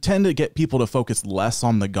would tend to get people to focus less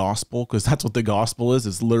on the gospel, because that's what the gospel is.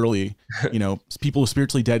 It's literally, you know, people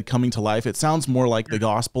spiritually dead coming to life. It sounds more like the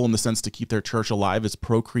gospel in the sense to keep their church alive is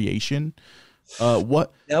procreation.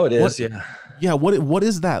 What now it is, what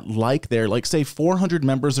is that like there? Like, say 400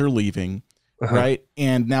 members are leaving, right?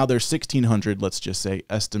 And now there's 1,600, let's just say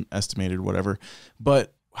estimated, whatever.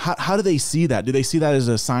 But how do they see that? Do they see that as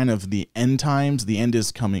a sign of the end times? The end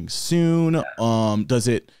is coming soon. Are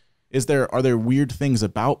there weird things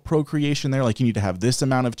about procreation there? Like you need to have this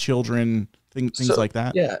amount of children, things like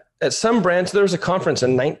that? Yeah. At some branch, there was a conference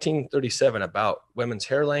in 1937 about women's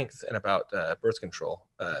hair length and about birth control.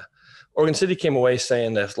 Oregon City came away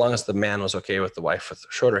saying that as long as the man was okay with the wife with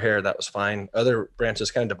shorter hair, that was fine. Other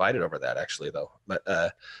branches kind of divided over that, actually, though. But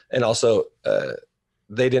and also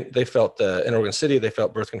they felt in Oregon City, they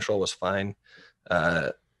felt birth control was fine.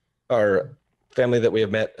 Our family that we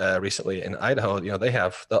have met recently in Idaho, you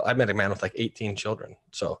know, I met a man with like 18 children.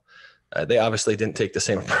 So they obviously didn't take the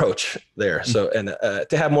same approach there. So, and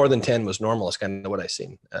to have more than 10 was normal is kind of what I've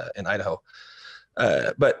seen in Idaho.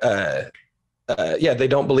 Yeah, they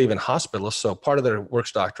don't believe in hospitals. So part of their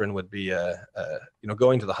works doctrine would be, you know,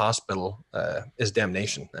 going to the hospital is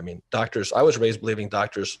damnation. I mean, doctors, I was raised believing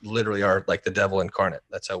doctors literally are like the devil incarnate.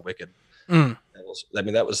 That's how wicked. That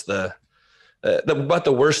was but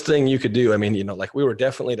the worst thing you could do. I mean, you know, like we were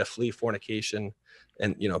definitely to flee fornication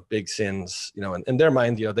and, you know, big sins, you know, in their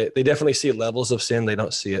mind, you know, they definitely see levels of sin. They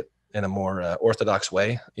don't see it in a more orthodox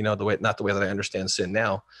way, you know, not the way that I understand sin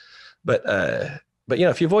now, but you know,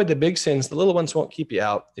 if you avoid the big sins, the little ones won't keep you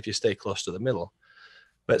out if you stay close to the middle.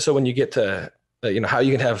 But so when you get to, you know, how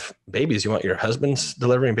you can have babies, you want your husbands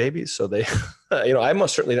delivering babies. So they, you know, I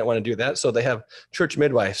most certainly don't want to do that. So they have church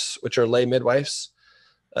midwives, which are lay midwives.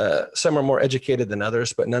 Some are more educated than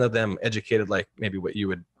others, but none of them educated like maybe what you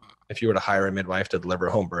would, if you were to hire a midwife to deliver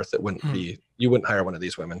a home birth, it wouldn't be, you wouldn't hire one of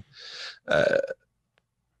these women.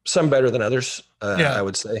 Some better than others, I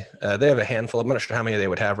would say. They have a handful. I'm not sure how many they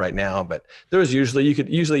would have right now, but there was usually,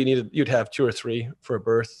 you'd have 2 or 3 for a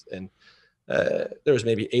birth, and there was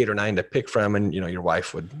maybe 8 or 9 to pick from, and, you know, your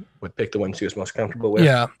wife would pick the one she was most comfortable with.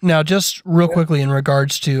 Yeah. Now, just real quickly in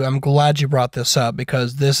regards to, I'm glad you brought this up,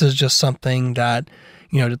 because this is just something that,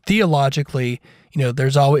 you know, theologically, you know,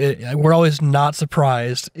 we're always not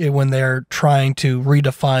surprised when they're trying to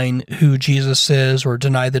redefine who Jesus is or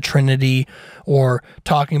deny the Trinity or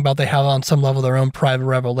talking about they have on some level their own private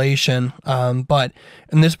revelation. But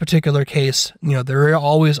in this particular case, you know, there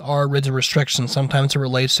always are rigid restrictions. Sometimes it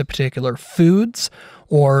relates to particular foods,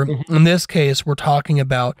 or in this case, we're talking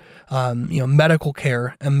about, you know, medical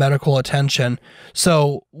care and medical attention.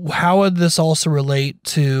 So how would this also relate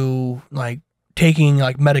to like taking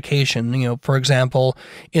like medication? You know, for example,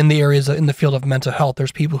 in the field of mental health,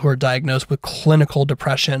 there's people who are diagnosed with clinical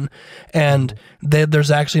depression, and there's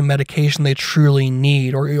actually medication they truly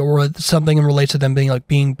need, or something relates to them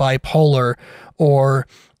being bipolar, or,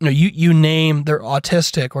 you know, you name, they're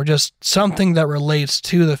autistic, or just something that relates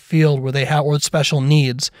to the field where they have, or special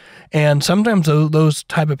needs. And sometimes those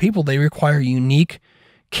type of people, they require unique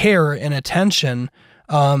care and attention.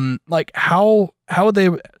 Like how would they,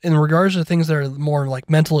 in regards to things that are more like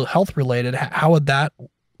mental health related, how would that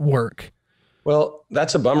work? Well,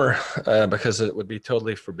 that's a bummer, because it would be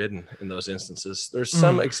totally forbidden in those instances. There's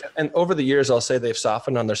some, and over the years, I'll say they've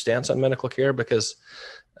softened on their stance on medical care, because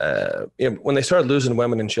you know, when they started losing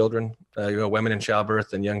women and children, you know, women in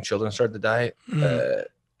childbirth and young children started to die,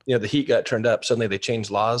 you know, the heat got turned up. Suddenly they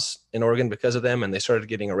changed laws in Oregon because of them, and they started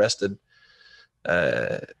getting arrested.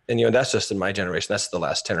 And, you know, that's just in my generation. That's the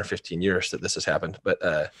last 10 or 15 years that this has happened.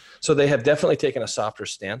 But so they have definitely taken a softer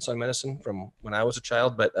stance on medicine from when I was a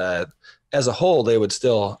child. But as a whole, they would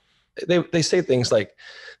still, they say things like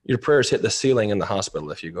your prayers hit the ceiling in the hospital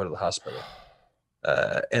if you go to the hospital,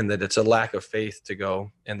 and that it's a lack of faith to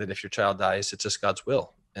go, and that if your child dies, it's just God's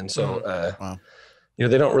will. And so, you know,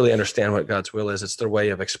 they don't really understand what God's will is. It's their way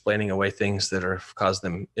of explaining away things that have caused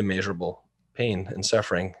them immeasurable pain and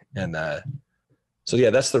suffering. And so,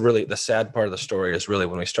 yeah, that's the sad part of the story, is really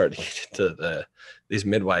when we start to get to these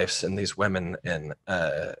midwives and these women and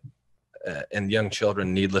young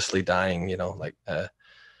children needlessly dying, you know, like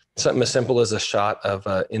something as simple as a shot of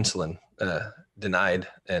insulin denied,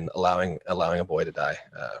 and allowing a boy to die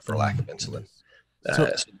for lack of insulin.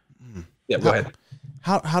 Yeah, go ahead.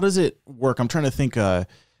 How does it work? I'm trying to think,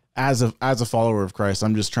 as a follower of Christ,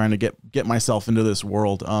 I'm just trying to get myself into this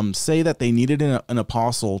world. Say that they needed an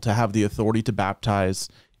apostle to have the authority to baptize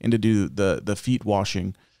and to do the feet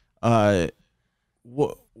washing.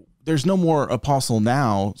 There's no more apostle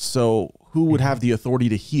now, so who would have the authority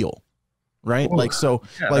to heal, right? Ooh, like, so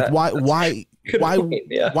yeah, like why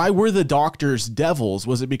why were the doctors devils?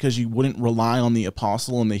 Was it because you wouldn't rely on the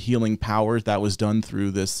apostle and the healing power that was done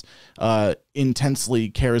through this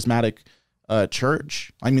intensely charismatic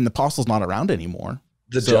church? I mean, the apostle's not around anymore.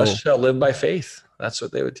 The just shall live by faith. That's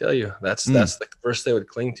what they would tell you. That's like the verse they would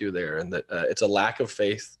cling to there, and that it's a lack of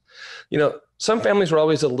faith. You know, some families were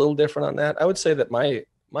always a little different on that. I would say that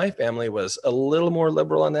my family was a little more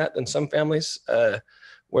liberal on that than some families,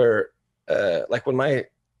 where like when my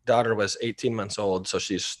daughter was 18 months old, so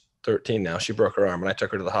she's 13 now, she broke her arm and I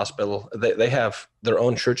took her to the hospital. They have their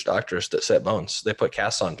own church doctors that set bones. They put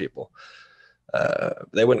casts on people.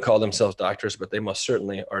 They wouldn't call themselves doctors, but they most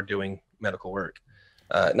certainly are doing medical work.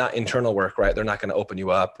 Not internal work, right? They're not going to open you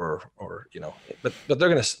up or you know, but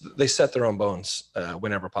they set their own bones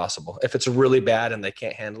whenever possible. If it's really bad and they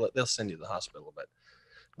can't handle it, they'll send you to the hospital.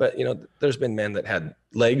 But you know, there's been men that had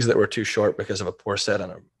legs that were too short because of a poor set on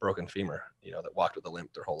a broken femur, you know, that walked with a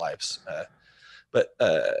limp their whole lives. But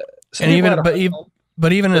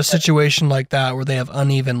even in a situation like that where they have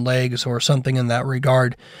uneven legs or something in that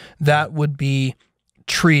regard, that would be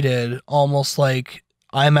treated almost like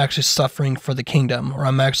I'm actually suffering for the kingdom, or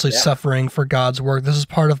I'm actually suffering for God's work. This is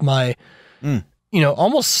part of my, you know,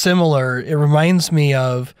 almost similar. It reminds me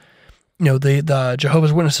of, you know, the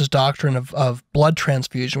Jehovah's Witnesses doctrine of blood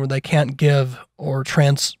transfusion, where they can't give or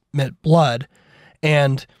transmit blood.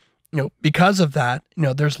 And, you know, because of that, you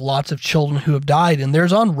know, there's lots of children who have died, and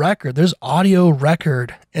there's on record, there's audio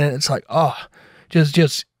record, and it's like, oh,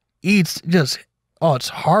 it's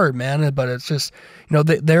hard, man. But it's just, you know,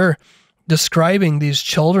 they're describing these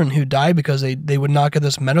children who died because they would not get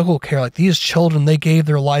this medical care. Like, these children, they gave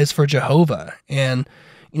their lives for Jehovah. And,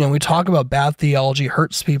 you know, we talk about bad theology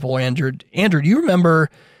hurts people, Andrew. Andrew, do you remember,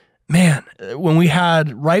 man, when we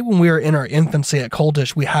were in our infancy at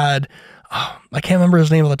Cultish, we had, I can't remember his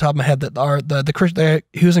name off the top of my head,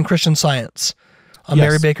 he was in Christian Science,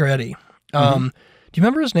 Mary Baker Eddy. Do you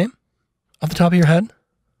remember his name off the top of your head?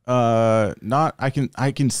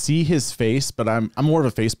 I can see his face, but I'm more of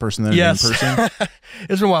a face person than a name person.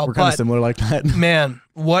 It's been a while. We're kind of similar like that. Man,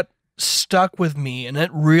 what stuck with me, and it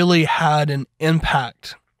really had an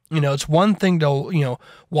impact. You know, it's one thing to, you know,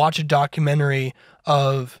 watch a documentary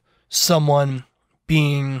of someone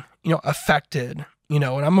being, you know, affected, you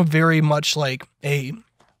know, and I'm a very much like a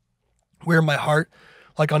wear my heart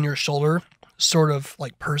like on your shoulder sort of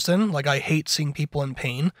like person. Like, I hate seeing people in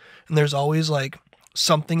pain, and there's always like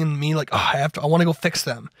something in me like, oh, I want to go fix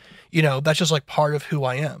them. You know, that's just like part of who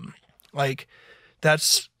I am. Like,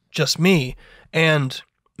 that's just me. And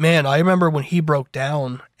man, I remember when he broke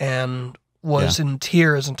down and was in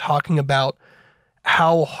tears and talking about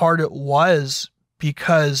how hard it was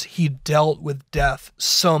because he dealt with death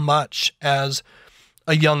so much as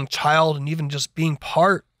a young child, and even just being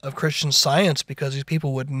part of Christian Science, because these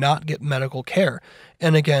people would not get medical care.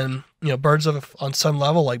 And again, you know, on some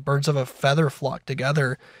level, like birds of a feather flock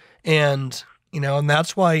together. And, you know, and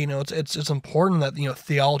that's why, you know, it's important that, you know,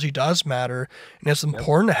 theology does matter, and it's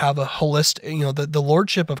important to have a holistic, you know, the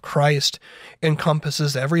lordship of Christ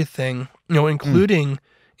encompasses everything, you know, including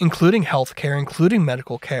healthcare, including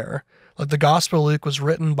medical care. Like, the Gospel of Luke was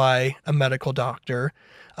written by a medical doctor.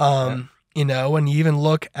 You know, and you even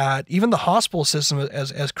look at even the hospital system,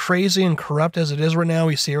 as crazy and corrupt as it is right now.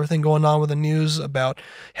 We see everything going on with the news about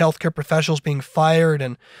healthcare professionals being fired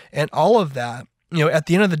and all of that. You know, at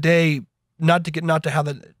the end of the day, not to have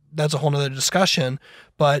that, that's a whole nother discussion,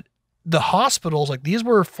 but the hospitals, like, these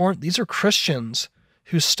are Christians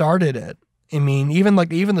who started it. I mean, even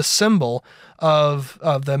the symbol of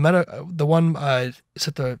the one, is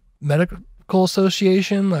it the Medical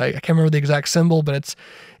Association? I can't remember the exact symbol, but it's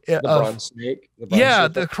the bronze snake.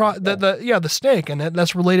 The snake, and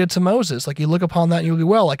that's related to Moses. Like, you look upon that and you'll be,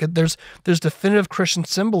 well, like, there's definitive Christian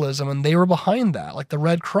symbolism, and they were behind that, like the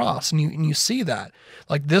Red Cross, and you see that.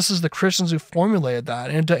 Like, this is the Christians who formulated that,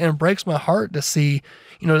 and it breaks my heart to see,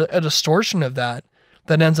 you know, a distortion of that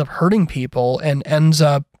ends up hurting people, and ends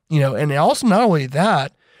up, you know, and also not only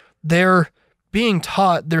that, they're being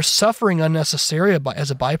taught, they're suffering unnecessarily as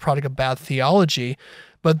a byproduct of bad theology,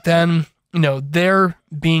 but then, you know, they're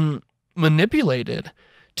being manipulated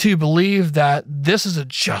to believe that this is a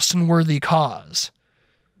just and worthy cause.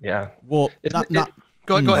 Yeah. Well,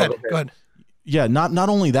 go ahead. Yeah. Not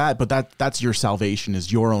only that, but that's your salvation, is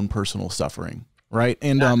your own personal suffering. Right.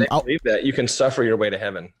 And I believe that you can suffer your way to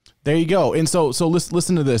heaven. There you go. And so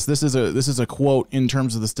listen to this. This is a quote in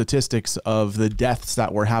terms of the statistics of the deaths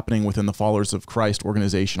that were happening within the Followers of Christ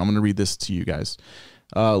organization. I'm going to read this to you guys.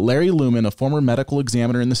 Larry Lumen, a former medical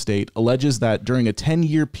examiner in the state, alleges that during a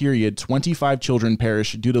 10-year period, 25 children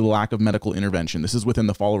perished due to the lack of medical intervention. This is within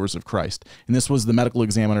the followers of Christ. And this was the medical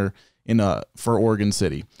examiner for Oregon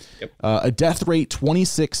City. Yep. A death rate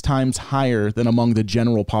 26 times higher than among the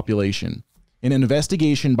general population. An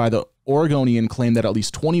investigation by the Oregonian claimed that at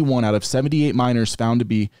least 21 out of 78 minors found to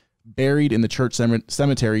be buried in the church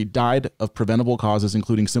cemetery died of preventable causes,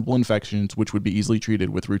 including simple infections, which would be easily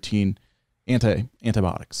treated with routine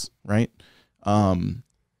antibiotics. Right?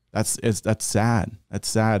 That's sad. That's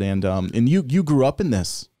sad. And you grew up in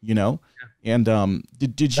this, you know, and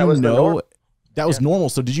did you know that was normal?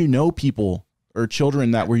 So did you know people or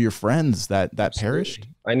children that were your friends that perished?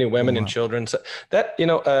 I knew women and children. So that, you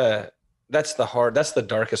know, that's the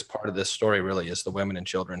darkest part of this story, really, is the women and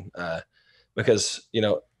children. Because, you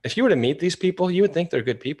know, if you were to meet these people, you would think they're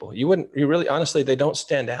good people. You really, honestly, they don't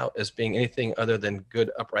stand out as being anything other than good,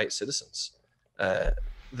 upright citizens.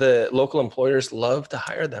 The local employers love to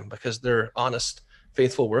hire them because they're honest,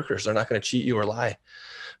 faithful workers. They're not going to cheat you or lie.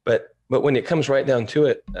 But when it comes right down to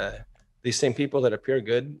it, these same people that appear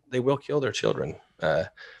good, they will kill their children. You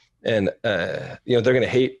know, they're going to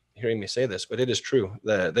hate hearing me say this, but it is true.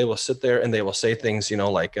 They will sit there and they will say things, you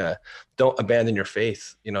know, like, don't abandon your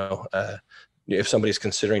faith. You know, if somebody's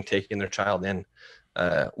considering taking their child in.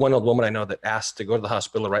 One old woman I know that asked to go to the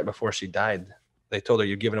hospital right before she died. They told her,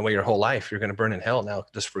 you've given away your whole life. You're going to burn in hell now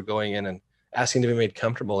just for going in and asking to be made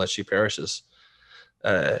comfortable as she perishes.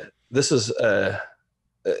 This is,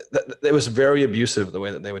 it was very abusive, the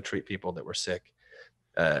way that they would treat people that were sick.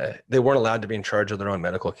 They weren't allowed to be in charge of their own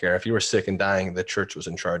medical care. If you were sick and dying, the church was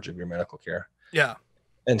in charge of your medical care. Yeah.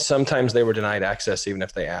 And sometimes they were denied access even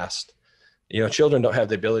if they asked. You know, children don't have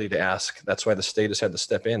the ability to ask. That's why the state has had to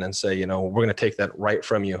step in and say, you know, we're going to take that right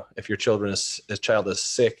from you. If your child is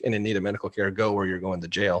sick and in need of medical care, go where you're going to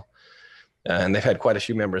jail. And they've had quite a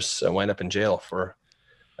few members wind up in jail for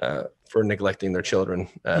neglecting their children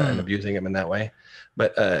and abusing them in that way.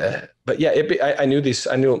 But yeah, I knew these.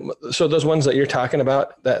 So those ones that you're talking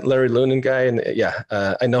about, that Larry Lunan guy, and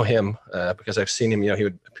I know him because I've seen him. You know, he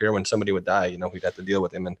would appear when somebody would die. You know, we'd have to deal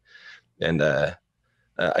with him, and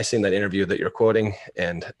I seen that interview that you're quoting,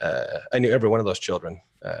 and I knew every one of those children.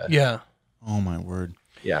 Yeah. Oh my word.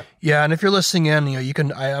 Yeah. Yeah, and if you're listening in, you know, you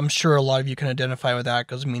can. I'm sure a lot of you can identify with that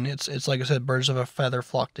because I mean, it's like I said, birds of a feather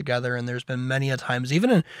flock together, and there's been many a times,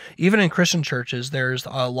 even in Christian churches, there's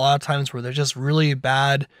a lot of times where there's just really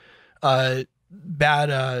bad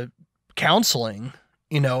counseling,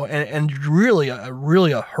 you know, and really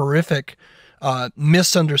a horrific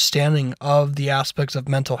misunderstanding of the aspects of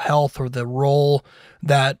mental health or the role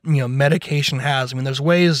that, you know, medication has. I mean, there's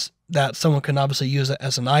ways that someone can obviously use it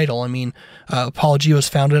as an idol. I mean, Apologia was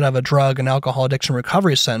founded out of a drug and alcohol addiction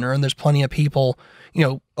recovery center, and there's plenty of people, you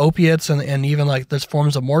know, opiates and even like there's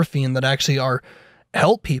forms of morphine that actually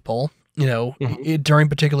help people, you know, during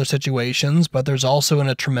particular situations, but there's also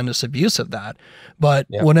a tremendous abuse of that. But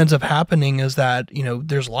what ends up happening is that, you know,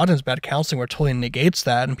 there's a lot of bad counseling where it totally negates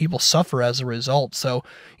that and people suffer as a result. So,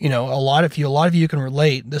 you know, a lot of you can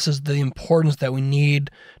relate. This is the importance that we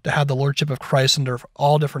need to have the Lordship of Christ under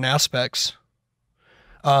all different aspects.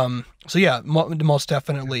 So yeah, most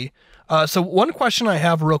definitely. So one question I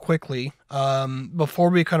have real quickly, before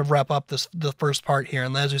we kind of wrap up the first part here,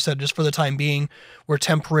 and as we said, just for the time being, we're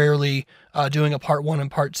temporarily doing a part 1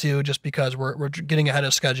 and part 2 just because we're getting ahead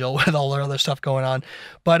of schedule with all our other stuff going on.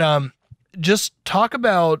 But just talk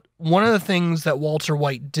about one of the things that Walter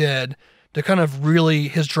White did to kind of really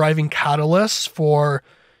his driving catalyst for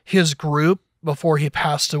his group before he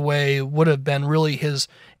passed away would have been really his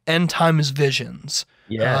end times visions.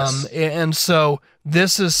 Yes. And so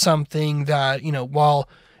this is something that, you know, while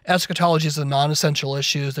eschatology is a non-essential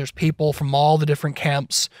issue, there's people from all the different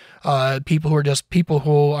camps, people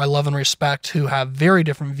who I love and respect who have very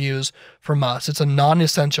different views from us. It's a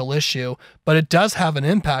non-essential issue, but it does have an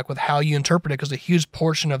impact with how you interpret it because a huge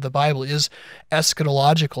portion of the Bible is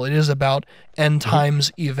eschatological. It is about end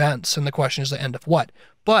times events, and the question is the end of what?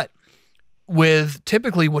 But with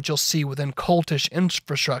typically what you'll see within cultish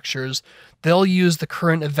infrastructures, they'll use the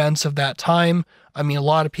current events of that time. I mean, a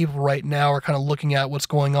lot of people right now are kind of looking at what's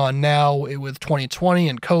going on now with 2020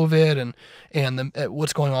 and COVID and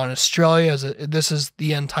what's going on in Australia. This is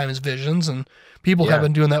the end times visions, and people have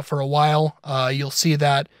been doing that for a while. You'll see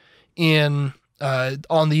that on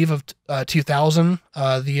the eve of 2000,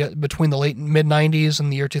 between the late mid 90s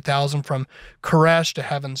and the year 2000, from Koresh to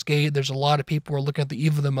Heaven's Gate, there's a lot of people who are looking at the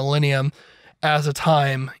eve of the millennium as a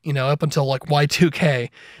time, you know, up until like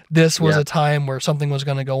Y2K, this was a time where something was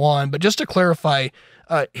going to go on. But just to clarify,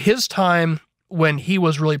 his time when he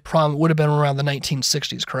was really prominent would have been around the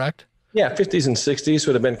 1960s, correct? Yeah, 50s and 60s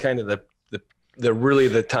would have been kind of the really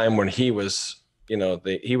the time when he was,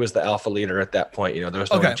 he was the alpha leader at that point. There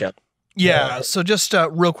was no one challenge. Yeah. So just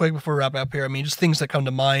real quick before we wrap up here, I mean, just things that come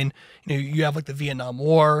to mind. You have like the Vietnam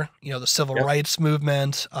War, the civil rights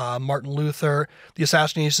movement, Martin Luther, the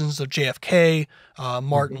assassinations of JFK,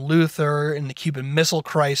 Martin Luther, and the Cuban Missile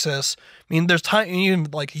Crisis. I mean, there's time, even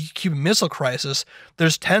like the Cuban Missile Crisis,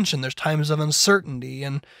 there's tension, there's times of uncertainty.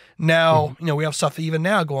 And now, we have stuff even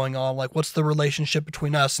now going on, like what's the relationship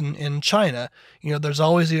between us and China? There's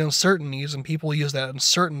always the uncertainties, and people use that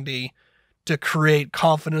uncertainty to create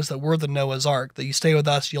confidence that we're the Noah's Ark, that you stay with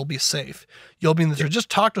us, you'll be safe. You'll be in the church. Just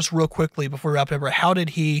talk to us real quickly before we wrap it up. How did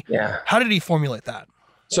he formulate that?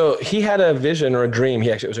 So he had a vision or a dream.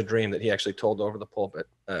 It was a dream that he actually told over the pulpit,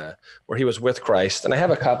 where he was with Christ. And I have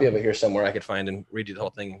a copy of it here somewhere I could find and read you the whole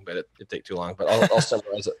thing, but it'd take too long, but I'll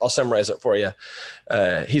summarize it. I'll summarize it for you.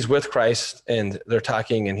 He's with Christ and they're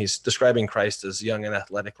talking, and he's describing Christ as young and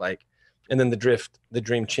athletic like. And then the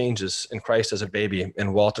dream changes, and Christ as a baby,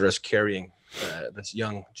 and Walter is carrying this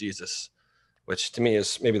young Jesus, which to me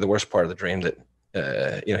is maybe the worst part of the dream,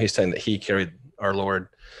 that, he's saying that he carried our Lord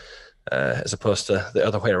as opposed to the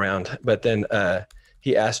other way around. But then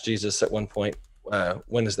he asked Jesus at one point,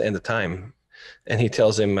 when is the end of time? And he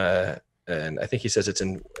tells him, and I think he says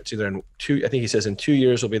in 2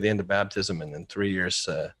 years will be the end of baptism, and in 3 years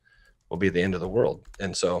will be the end of the world.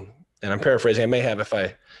 And I'm paraphrasing. I may have,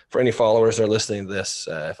 for any followers that are listening to this,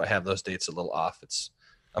 if I have those dates a little off,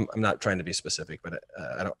 I'm not trying to be specific, but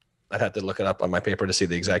I'd have to look it up on my paper to see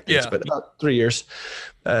the exact dates, but about 3 years.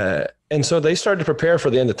 And so they started to prepare for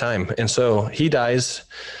the end of time. And so he dies,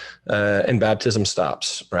 and baptism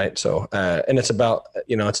stops, right? So, and it's about,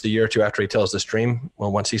 it's the year or two after he tells this dream.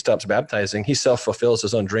 Well, once he stops baptizing, he self-fulfills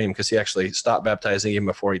his own dream, because he actually stopped baptizing even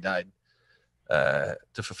before he died, to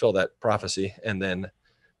fulfill that prophecy. And then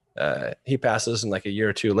he passes, and like a year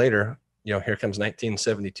or two later, here comes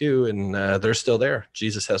 1972, and they're still there.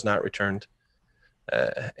 Jesus has not returned.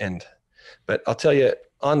 But I'll tell you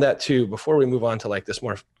on that too, before we move on to like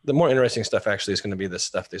the more interesting stuff actually is going to be this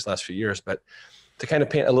stuff these last few years, but to kind of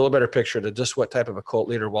paint a little better picture to just what type of a cult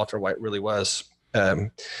leader Walter White really was.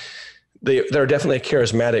 They're definitely a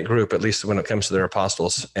charismatic group, at least when it comes to their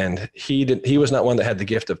apostles. And he was not one that had the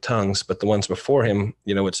gift of tongues, but the ones before him,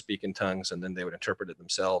 would speak in tongues, and then they would interpret it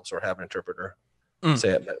themselves or have an interpreter say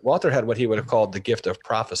it. But Walter had what he would have called the gift of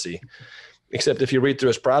prophecy, except if you read through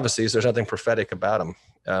his prophecies, there's nothing prophetic about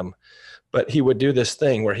him. But he would do this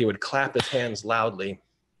thing where he would clap his hands loudly,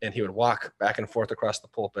 and he would walk back and forth across the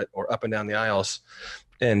pulpit or up and down the aisles,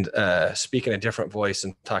 and speak in a different voice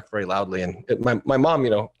and talk very loudly. And my mom,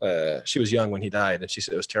 she was young when he died, and she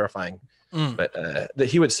said it was terrifying. But that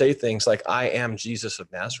he would say things like, "I am Jesus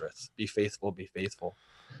of Nazareth. Be faithful, be faithful."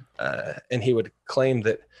 And he would claim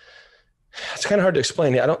that, it's kind of hard to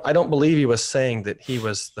explain. I don't believe he was saying that he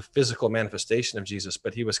was the physical manifestation of Jesus,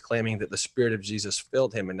 but he was claiming that the Spirit of Jesus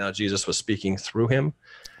filled him, and now Jesus was speaking through him.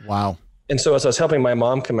 Wow. And so as I was helping my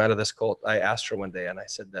mom come out of this cult, I asked her one day, and I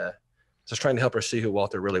said, I was trying to help her see who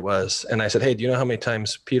Walter really was. And I said, "Hey, do you know how many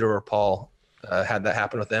times Peter or Paul had that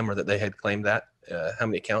happen with them, or that they had claimed that? How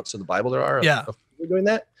many accounts of the Bible there are of people doing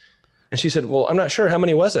that?" And she said, "Well, I'm not sure. How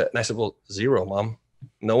many was it?" And I said, "Well, 0, Mom.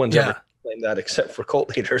 No one's ever claimed that except for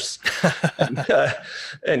cult leaders." and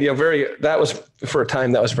that was, for a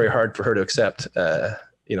time, that was very hard for her to accept, but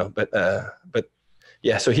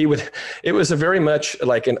yeah, so it was a very much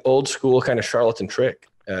like an old school kind of charlatan trick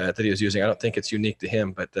that he was using. I don't think it's unique to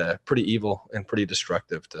him, but pretty evil and pretty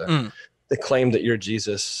destructive to claim that you're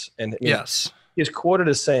Jesus. And he's quoted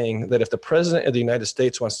as saying that if the president of the United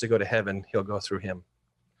States wants to go to heaven, he'll go through him.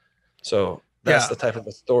 So that's the type of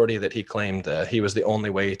authority that he claimed. He was the only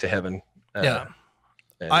way to heaven. I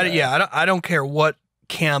don't care what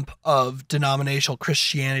camp of denominational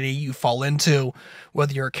Christianity you fall into,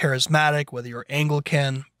 whether you're charismatic, whether you're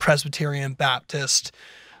Anglican, Presbyterian, Baptist,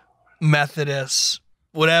 Methodist,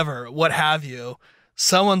 whatever, what have you,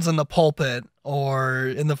 someone's in the pulpit or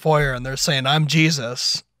in the foyer and they're saying, "I'm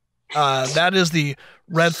Jesus." That is the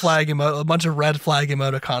red flag a bunch of red flag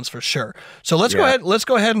emoticons for sure. So let's go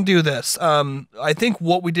ahead and do this. I think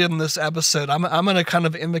what we did in this episode, I'm going to kind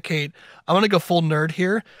of indicate, I'm going to go full nerd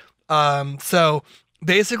here. So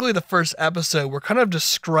basically the first episode, we're kind of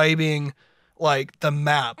describing like the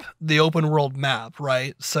map, the open world map,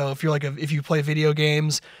 right? So if you're like, if you play video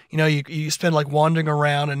games, you spend like wandering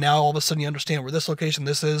around, and now all of a sudden you understand where this location,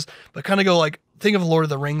 this is, but kind of go like, think of Lord of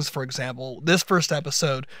the Rings, for example. This first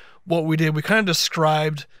episode, what we did, we kind of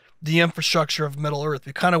described the infrastructure of Middle Earth.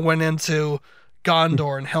 We kind of went into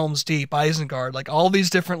Gondor and Helm's Deep, Isengard, like all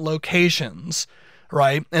these different locations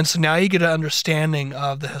right? And so now you get an understanding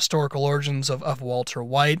of the historical origins of Walter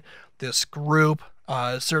White, this group,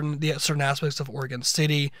 certain aspects of Oregon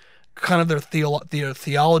City, kind of their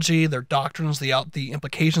theology, their doctrines, the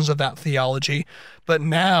implications of that theology. But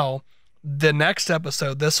now, the next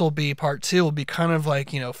episode, this will be part 2, will be kind of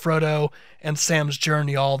like, Frodo and Sam's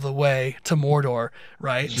journey all the way to Mordor,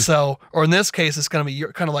 right? So, or in this case, it's going to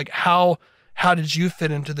be kind of like how did you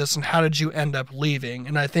fit into this and how did you end up leaving?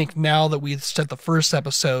 And I think now that we've set the first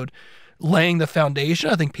episode, laying the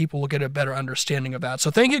foundation, I think people will get a better understanding of that.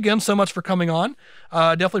 So thank you again so much for coming on.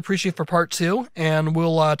 Definitely appreciate for part 2, and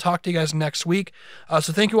we'll talk to you guys next week.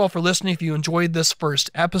 So thank you all for listening. If you enjoyed this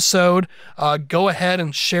first episode, go ahead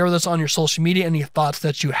and share this on your social media, any thoughts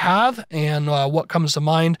that you have and what comes to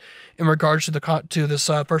mind in regards to this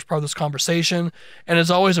first part of this conversation. And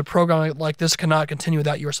as always, a program like this cannot continue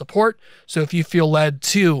without your support. So if you feel led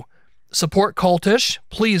to support Cultish,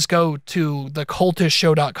 please go to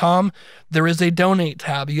thecultishtshow.com. There is a donate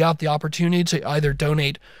tab. You have the opportunity to either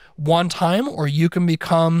donate one time, or you can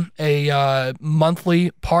become a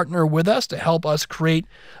monthly partner with us to help us create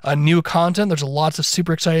new content. There's lots of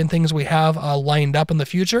super exciting things we have lined up in the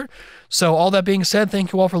future. So all that being said,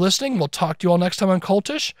 thank you all for listening. We'll talk to you all next time on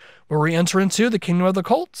Cultish, where we enter into the kingdom of the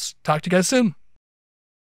cults. Talk to you guys soon.